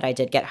time that I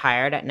did get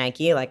hired at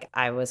Nike, like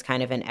I was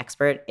kind of an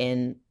expert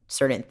in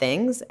certain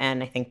things.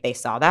 And I think they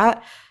saw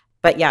that.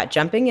 But yeah,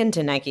 jumping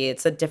into Nike,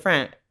 it's a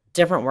different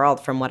world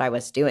from what I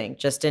was doing,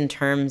 just in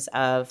terms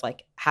of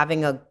like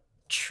having a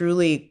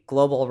truly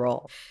global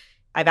role.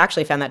 I've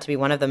actually found that to be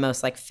one of the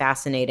most like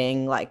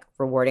fascinating, like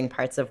rewarding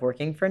parts of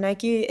working for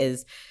Nike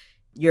is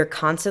you're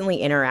constantly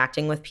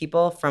interacting with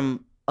people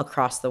from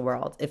across the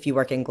world if you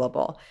work in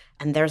global.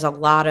 And there's a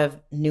lot of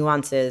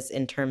nuances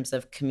in terms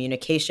of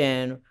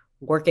communication,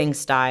 working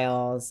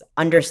styles,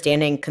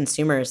 understanding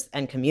consumers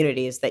and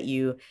communities that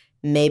you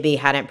maybe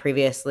hadn't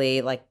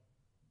previously like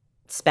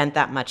spent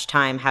that much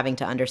time having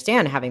to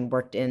understand, having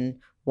worked in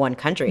one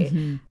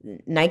country.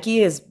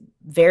 Nike is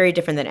very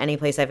different than any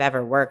place I've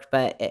ever worked,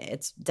 but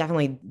it's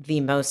definitely the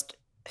most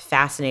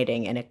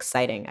fascinating and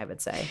exciting, I would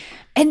say.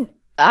 And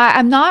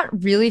I'm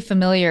not really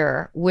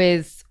familiar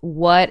with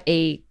what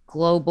a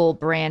global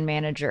brand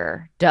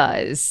manager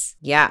does.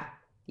 Yeah.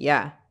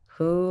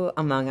 Who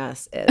among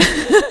us is?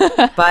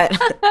 But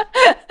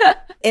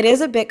it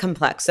is a bit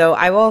complex. So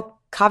I will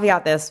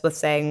caveat this with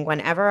saying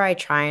whenever I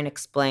try and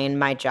explain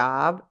my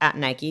job at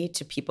Nike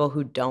to people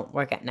who don't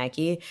work at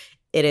Nike,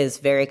 it is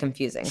very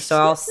confusing. So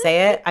I'll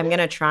say it. I'm going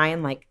to try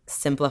and like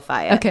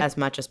simplify it as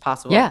much as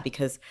possible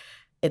because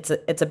it's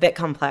a bit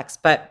complex.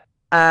 But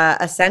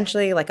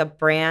essentially like a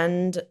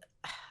brand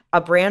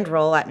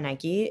role at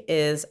Nike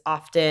is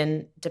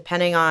often,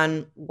 depending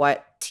on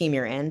what team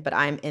you're in, but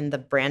I'm in the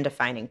brand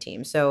defining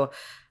team. So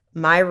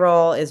my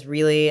role is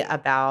really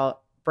about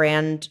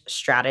brand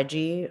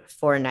strategy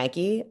for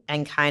Nike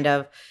and kind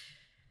of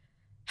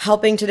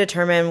helping to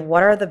determine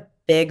what are the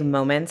big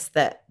moments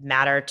that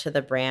matter to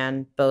the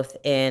brand, both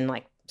in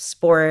like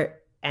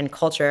sport and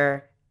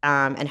culture,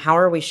 and how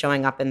are we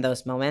showing up in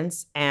those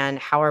moments, and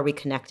how are we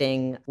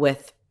connecting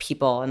with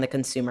people and the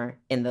consumer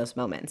in those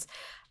moments,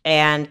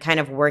 and kind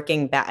of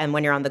working back. And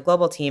when you're on the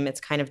global team, it's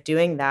kind of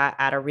doing that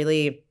at a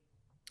really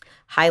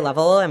high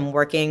level and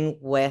working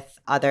with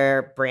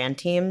other brand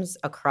teams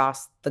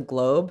across the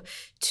globe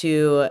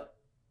to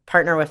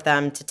partner with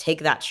them to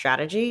take that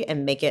strategy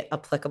and make it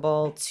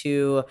applicable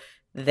to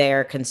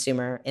their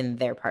consumer in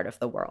their part of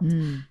the world.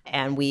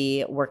 And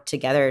we work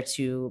together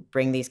to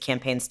bring these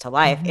campaigns to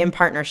life in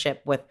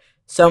partnership with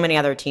so many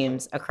other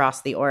teams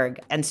across the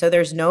org. And so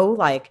there's no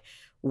like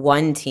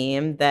one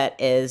team that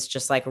is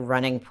just like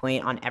running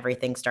point on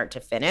everything start to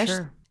finish.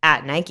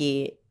 At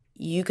Nike,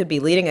 you could be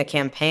leading a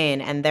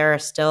campaign and there are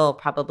still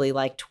probably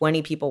like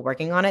 20 people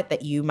working on it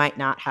that you might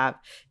not have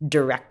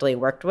directly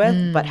worked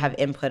with, but have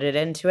inputted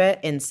into it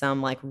in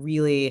some like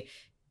really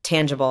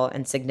tangible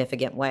and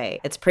significant way.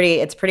 It's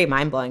pretty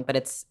mind-blowing, but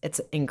it's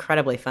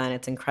incredibly fun.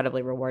 It's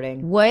incredibly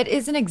rewarding. What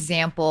is an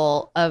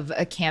example of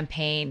a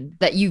campaign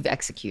that you've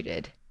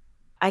executed?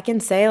 I can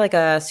say like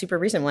a super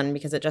recent one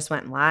because it just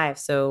went live.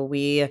 So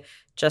we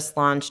just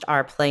launched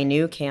our Play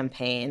New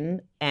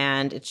campaign,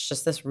 and it's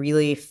just this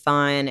really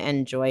fun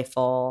and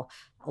joyful,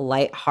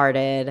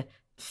 lighthearted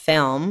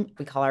film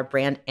we call our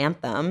brand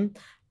anthem.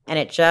 And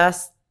it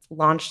just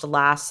launched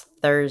last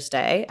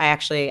Thursday. I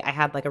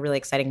had like a really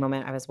exciting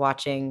moment. I'm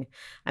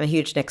a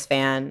huge Knicks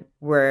fan.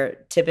 We're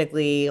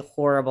typically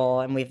horrible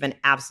and we've been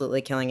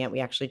absolutely killing it. We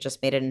actually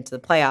just made it into the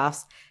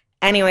playoffs.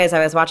 Anyways,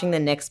 I was watching the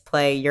Knicks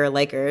play your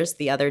Lakers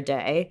the other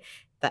day.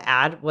 The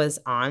ad was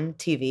on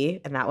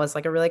TV, and that was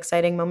like a really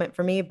exciting moment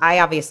for me. I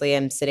obviously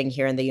am sitting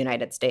here in the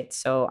United States,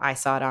 so I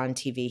saw it on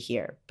TV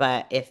here.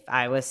 But if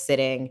I was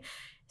sitting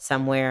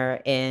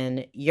somewhere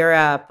in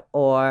Europe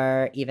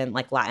or even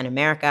like Latin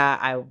America,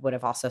 I would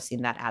have also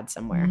seen that ad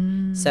somewhere.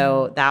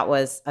 So that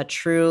was a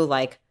true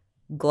like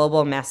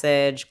global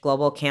message,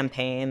 global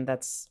campaign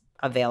that's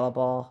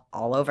available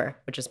all over,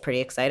 which is pretty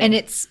exciting. And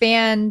it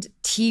spanned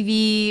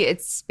TV,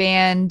 it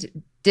spanned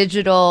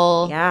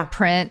digital,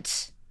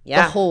 print,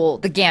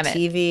 the gamut.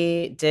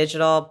 TV,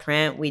 digital,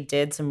 print. We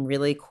did some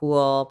really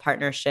cool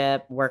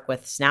partnership work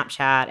with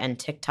Snapchat and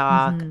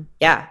TikTok. Mm-hmm.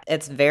 Yeah,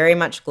 it's very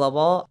much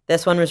global.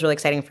 This one was really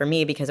exciting for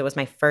me because it was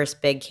my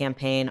first big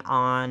campaign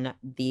on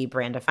the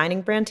brand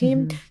defining brand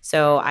team. Mm-hmm.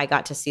 So I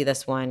got to see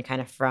this one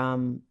kind of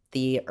from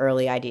the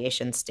early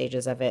ideation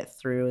stages of it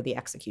through the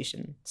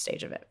execution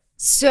stage of it.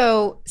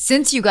 So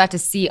since you got to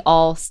see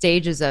all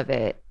stages of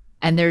it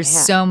and there's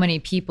so many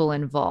people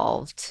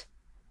involved,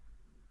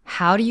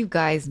 how do you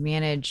guys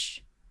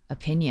manage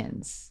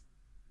opinions?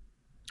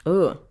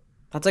 Ooh,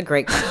 that's a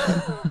great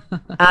question.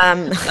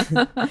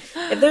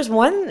 If there's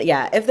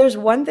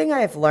one thing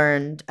I've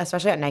learned,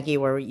 especially at Nike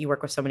where you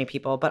work with so many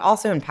people, but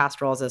also in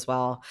past roles as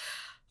well,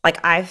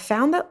 like I've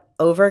found that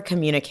over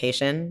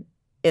communication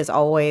is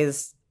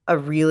always a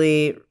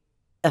really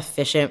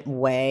efficient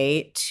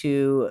way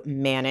to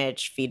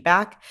manage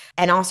feedback,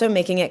 and also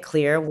making it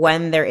clear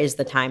when there is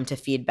the time to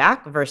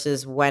feedback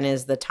versus when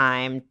is the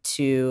time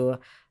to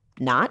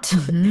not.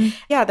 Mm-hmm.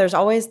 Yeah, there's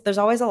always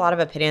a lot of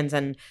opinions,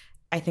 and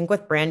I think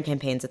with brand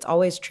campaigns it's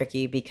always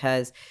tricky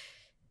because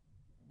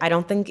I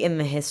don't think in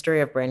the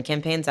history of brand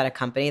campaigns at a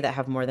company that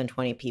have more than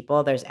 20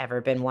 people there's ever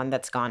been one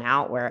that's gone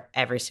out where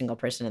every single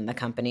person in the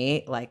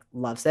company like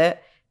loves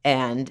it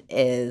and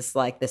is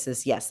like, this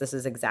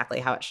is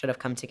exactly how it should have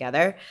come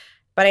together.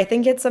 But I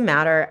think it's a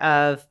matter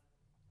of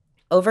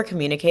over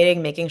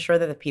communicating, making sure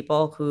that the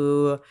people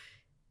who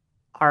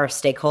are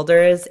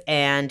stakeholders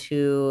and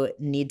who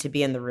need to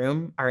be in the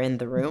room are in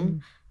the room. Mm-hmm.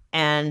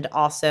 And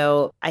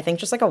also, I think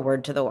just like a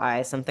word to the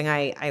wise, something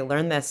I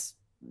learned this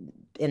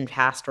in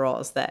past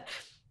roles, that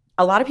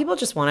a lot of people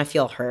just want to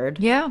feel heard.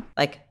 Yeah.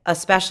 Like,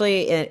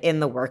 especially in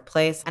the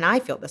workplace. And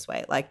I feel this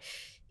way. Like,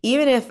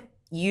 even if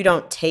you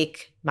don't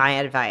take my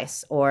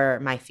advice or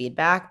my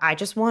feedback, I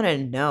just want to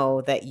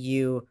know that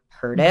you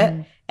heard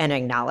it and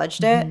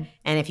acknowledged it.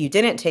 And if you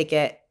didn't take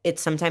it,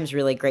 it's sometimes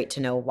really great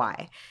to know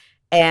why.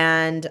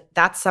 And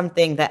that's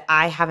something that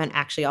I haven't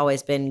actually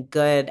always been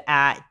good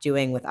at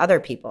doing with other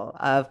people.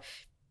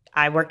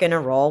 I work in a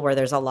role where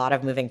there's a lot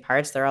of moving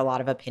parts. There are a lot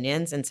of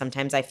opinions. And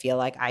sometimes I feel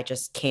like I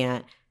just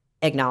can't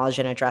acknowledge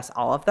and address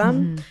all of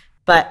them. Mm-hmm.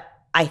 But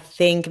I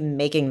think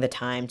making the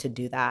time to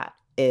do that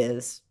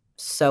is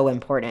so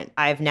important.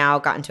 I've now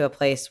gotten to a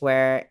place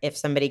where if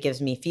somebody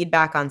gives me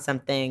feedback on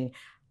something,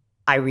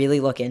 I really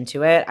look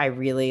into it. I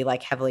really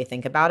like heavily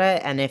think about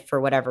it. And if for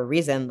whatever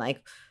reason,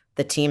 like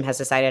the team has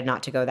decided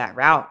not to go that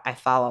route, I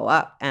follow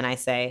up and I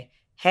say,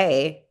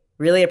 hey,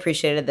 really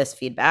appreciated this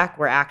feedback.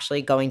 We're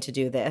actually going to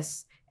do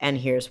this. And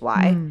here's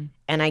why.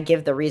 And I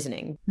give the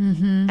reasoning.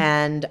 Mm-hmm.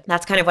 And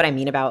that's kind of what I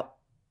mean about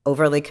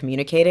overly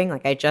communicating.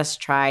 Like I just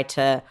try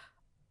to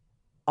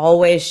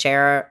always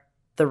share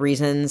the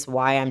reasons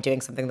why I'm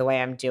doing something the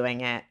way I'm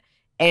doing it.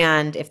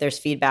 And if there's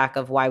feedback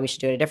of why we should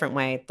do it a different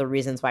way, the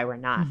reasons why we're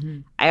not.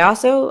 Mm-hmm.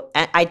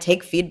 I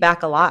take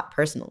feedback a lot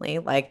personally.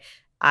 Like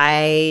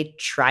I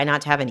try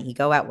not to have an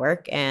ego at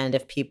work. And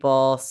if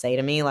people say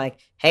to me like,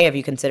 hey, have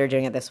you considered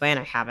doing it this way? And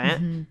I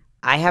haven't,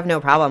 I have no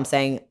problem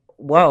saying,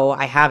 whoa,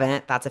 I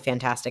haven't. That's a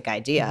fantastic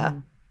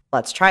idea.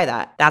 Let's try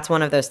that. That's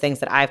one of those things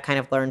that I've kind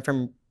of learned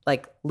from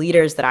like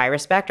leaders that I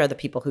respect are the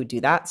people who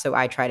do that. So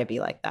I try to be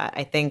like that.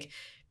 I think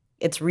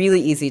it's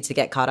really easy to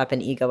get caught up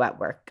in ego at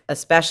work,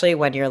 especially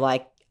when you're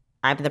like,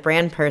 I'm the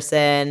brand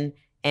person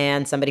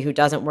and somebody who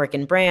doesn't work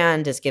in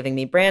brand is giving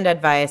me brand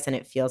advice and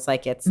it feels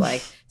like it's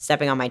like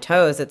stepping on my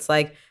toes. It's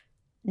like,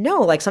 no,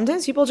 like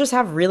sometimes people just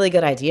have really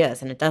good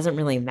ideas and it doesn't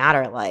really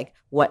matter like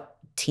what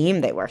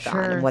team they work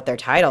on and what their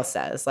title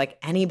says. Like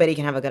anybody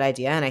can have a good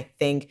idea. And I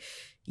think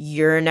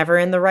you're never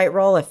in the right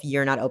role if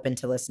you're not open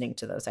to listening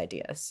to those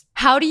ideas.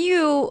 How do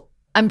you,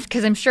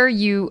 because I'm sure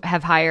you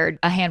have hired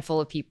a handful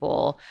of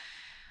people.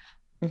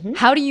 Mm-hmm.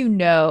 How do you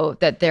know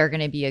that they're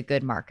going to be a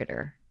good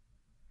marketer?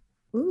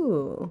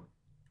 Ooh,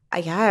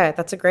 yeah,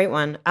 that's a great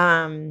one.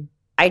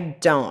 I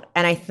don't.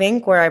 And I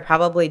think where I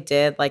probably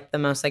did like the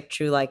most like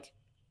true like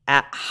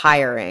at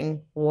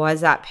hiring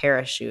was at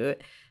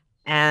Parachute.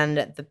 And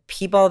the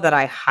people that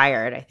I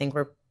hired, I think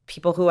were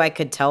people who I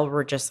could tell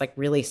were just like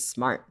really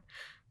smart.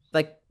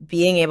 Like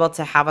being able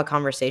to have a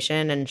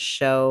conversation and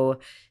show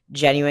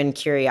genuine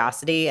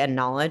curiosity and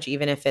knowledge,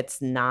 even if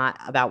it's not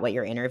about what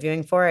you're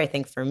interviewing for, I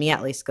think for me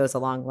at least goes a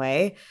long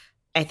way.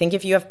 I think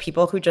if you have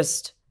people who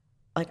just,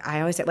 like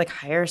I always say, like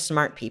hire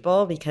smart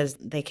people because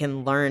they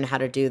can learn how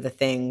to do the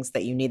things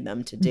that you need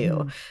them to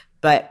do.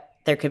 But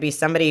there could be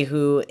somebody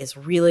who is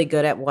really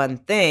good at one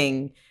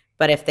thing,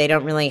 but if they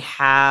don't really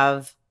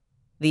have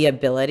the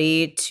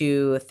ability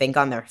to think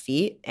on their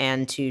feet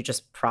and to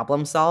just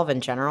problem solve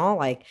in general,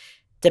 like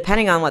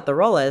depending on what the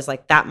role is,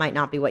 like that might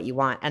not be what you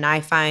want. And I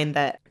find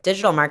that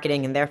digital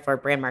marketing and therefore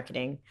brand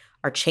marketing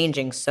are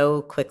changing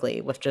so quickly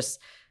with just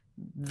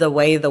the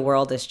way the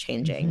world is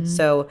changing.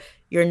 So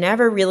you're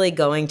never really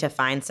going to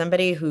find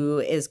somebody who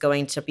is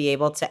going to be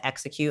able to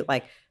execute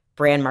like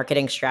brand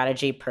marketing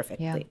strategy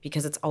perfectly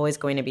because it's always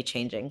going to be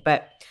changing.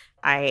 But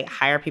I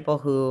hire people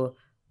who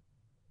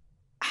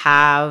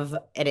have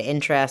an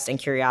interest and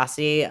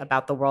curiosity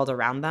about the world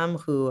around them,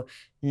 who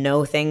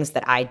know things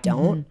that I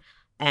don't,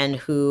 and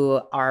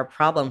who are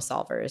problem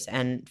solvers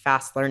and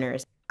fast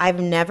learners. I've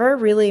never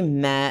really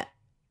met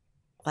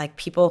like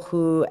people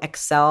who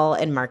excel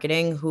in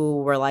marketing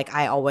who were like,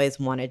 I always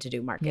wanted to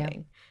do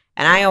marketing.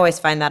 And I always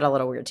find that a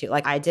little weird too.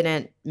 Like I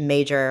didn't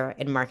major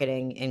in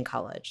marketing in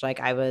college. Like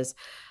I was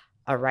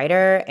a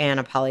writer and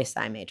a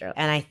poli-sci major.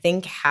 And I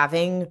think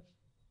having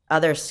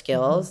other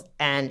skills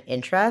and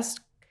interest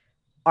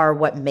are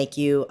what make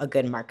you a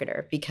good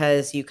marketer,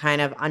 because you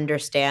kind of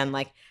understand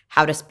like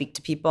how to speak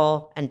to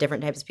people and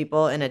different types of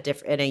people in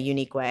a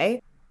unique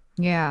way.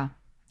 Yeah.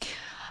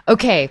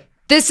 Okay.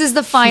 This is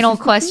the final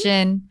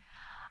question.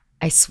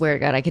 I swear to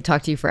God, I could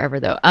talk to you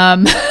forever though. I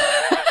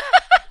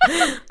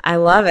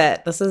love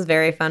it. This is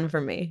very fun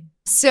for me.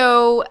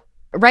 So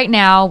right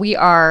now we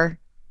are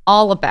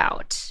all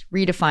about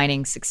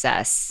redefining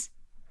success.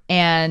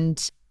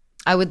 And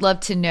I would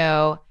love to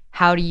know,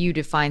 how do you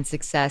define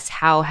success?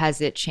 How has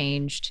it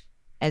changed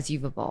as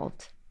you've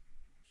evolved?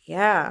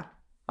 Yeah.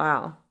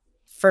 Wow.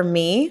 For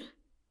me,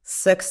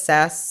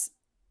 success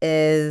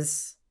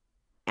is,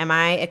 am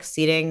I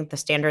exceeding the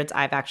standards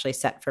I've actually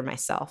set for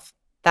myself?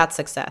 That's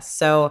success.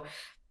 So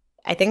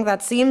I think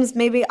that seems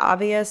maybe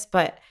obvious,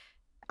 but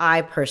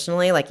I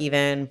personally, like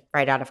even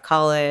right out of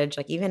college,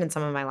 like even in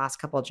some of my last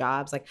couple of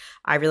jobs, like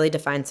I really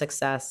define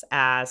success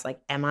as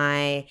like, am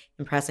I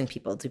impressing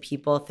people? Do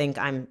people think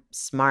I'm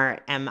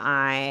smart? Am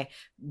I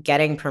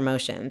getting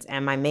promotions?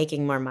 Am I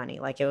making more money?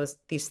 Like it was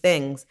these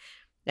things.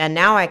 And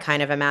now I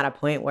kind of am at a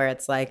point where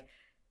it's like,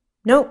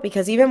 nope,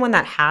 because even when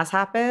that has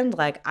happened,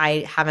 like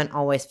I haven't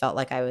always felt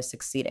like I was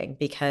succeeding,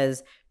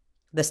 because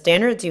the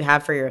standards you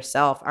have for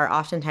yourself are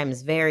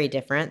oftentimes very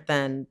different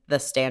than the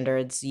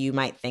standards you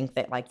might think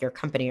that like your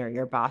company or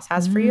your boss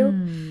has for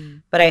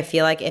you. But I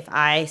feel like if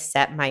I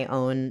set my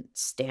own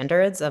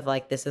standards of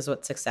like, this is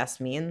what success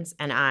means,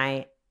 and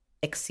I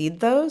exceed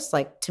those,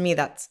 like to me,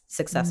 that's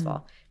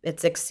successful.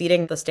 It's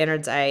exceeding the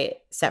standards I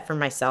set for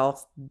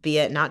myself, be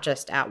it not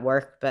just at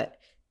work, but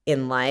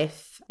in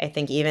life. I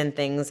think even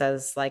things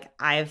as like,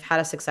 I've had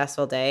a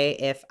successful day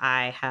if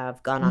I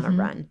have gone on a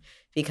run,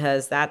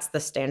 because that's the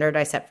standard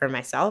I set for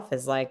myself,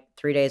 is like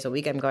 3 days a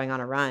week I'm going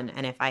on a run.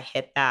 And if I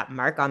hit that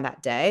mark on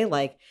that day,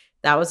 like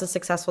that was a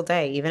successful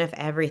day. Even if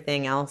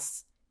everything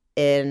else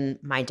in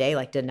my day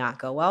like did not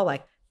go well,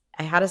 like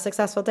I had a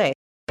successful day.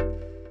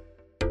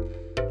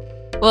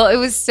 Well, it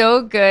was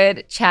so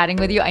good chatting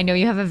with you. I know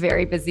you have a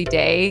very busy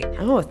day.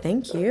 Oh,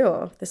 thank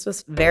you. This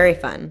was very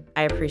fun.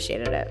 I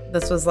appreciated it.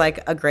 This was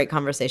like a great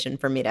conversation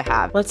for me to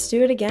have. Let's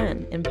do it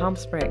again in Palm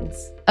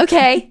Springs.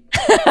 Okay.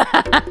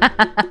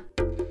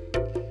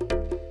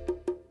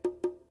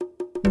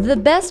 The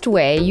best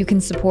way you can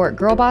support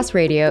Girl Boss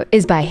Radio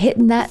is by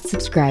hitting that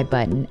subscribe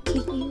button.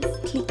 Please,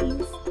 please.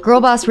 Girl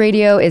Boss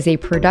Radio is a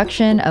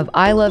production of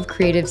I Love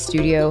Creative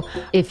Studio.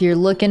 If you're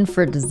looking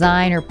for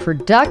design or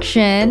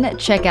production,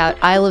 check out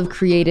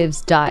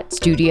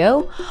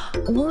ilovecreatives.studio.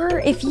 Or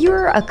if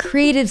you're a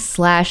creative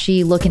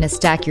slashy looking to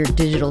stack your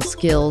digital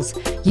skills,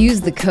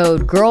 use the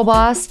code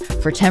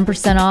GIRLBOSS for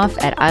 10% off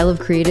at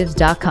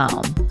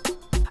ilovecreatives.com.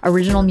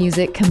 Original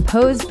music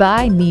composed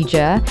by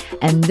Mija,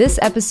 and this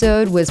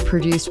episode was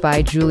produced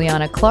by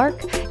Juliana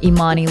Clark,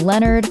 Imani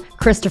Leonard,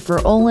 Christopher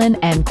Olin,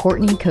 and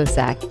Courtney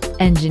Kosak.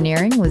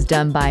 Engineering was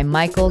done by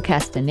Michael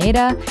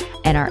Castaneda,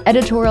 and our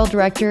editorial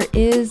director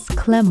is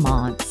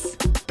Clemence.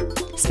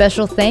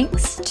 Special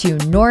thanks to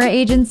Nora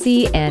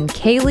Agency and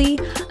Kaylee.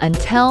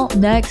 Until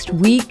next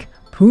week,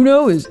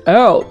 Puno is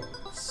out.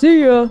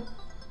 See ya.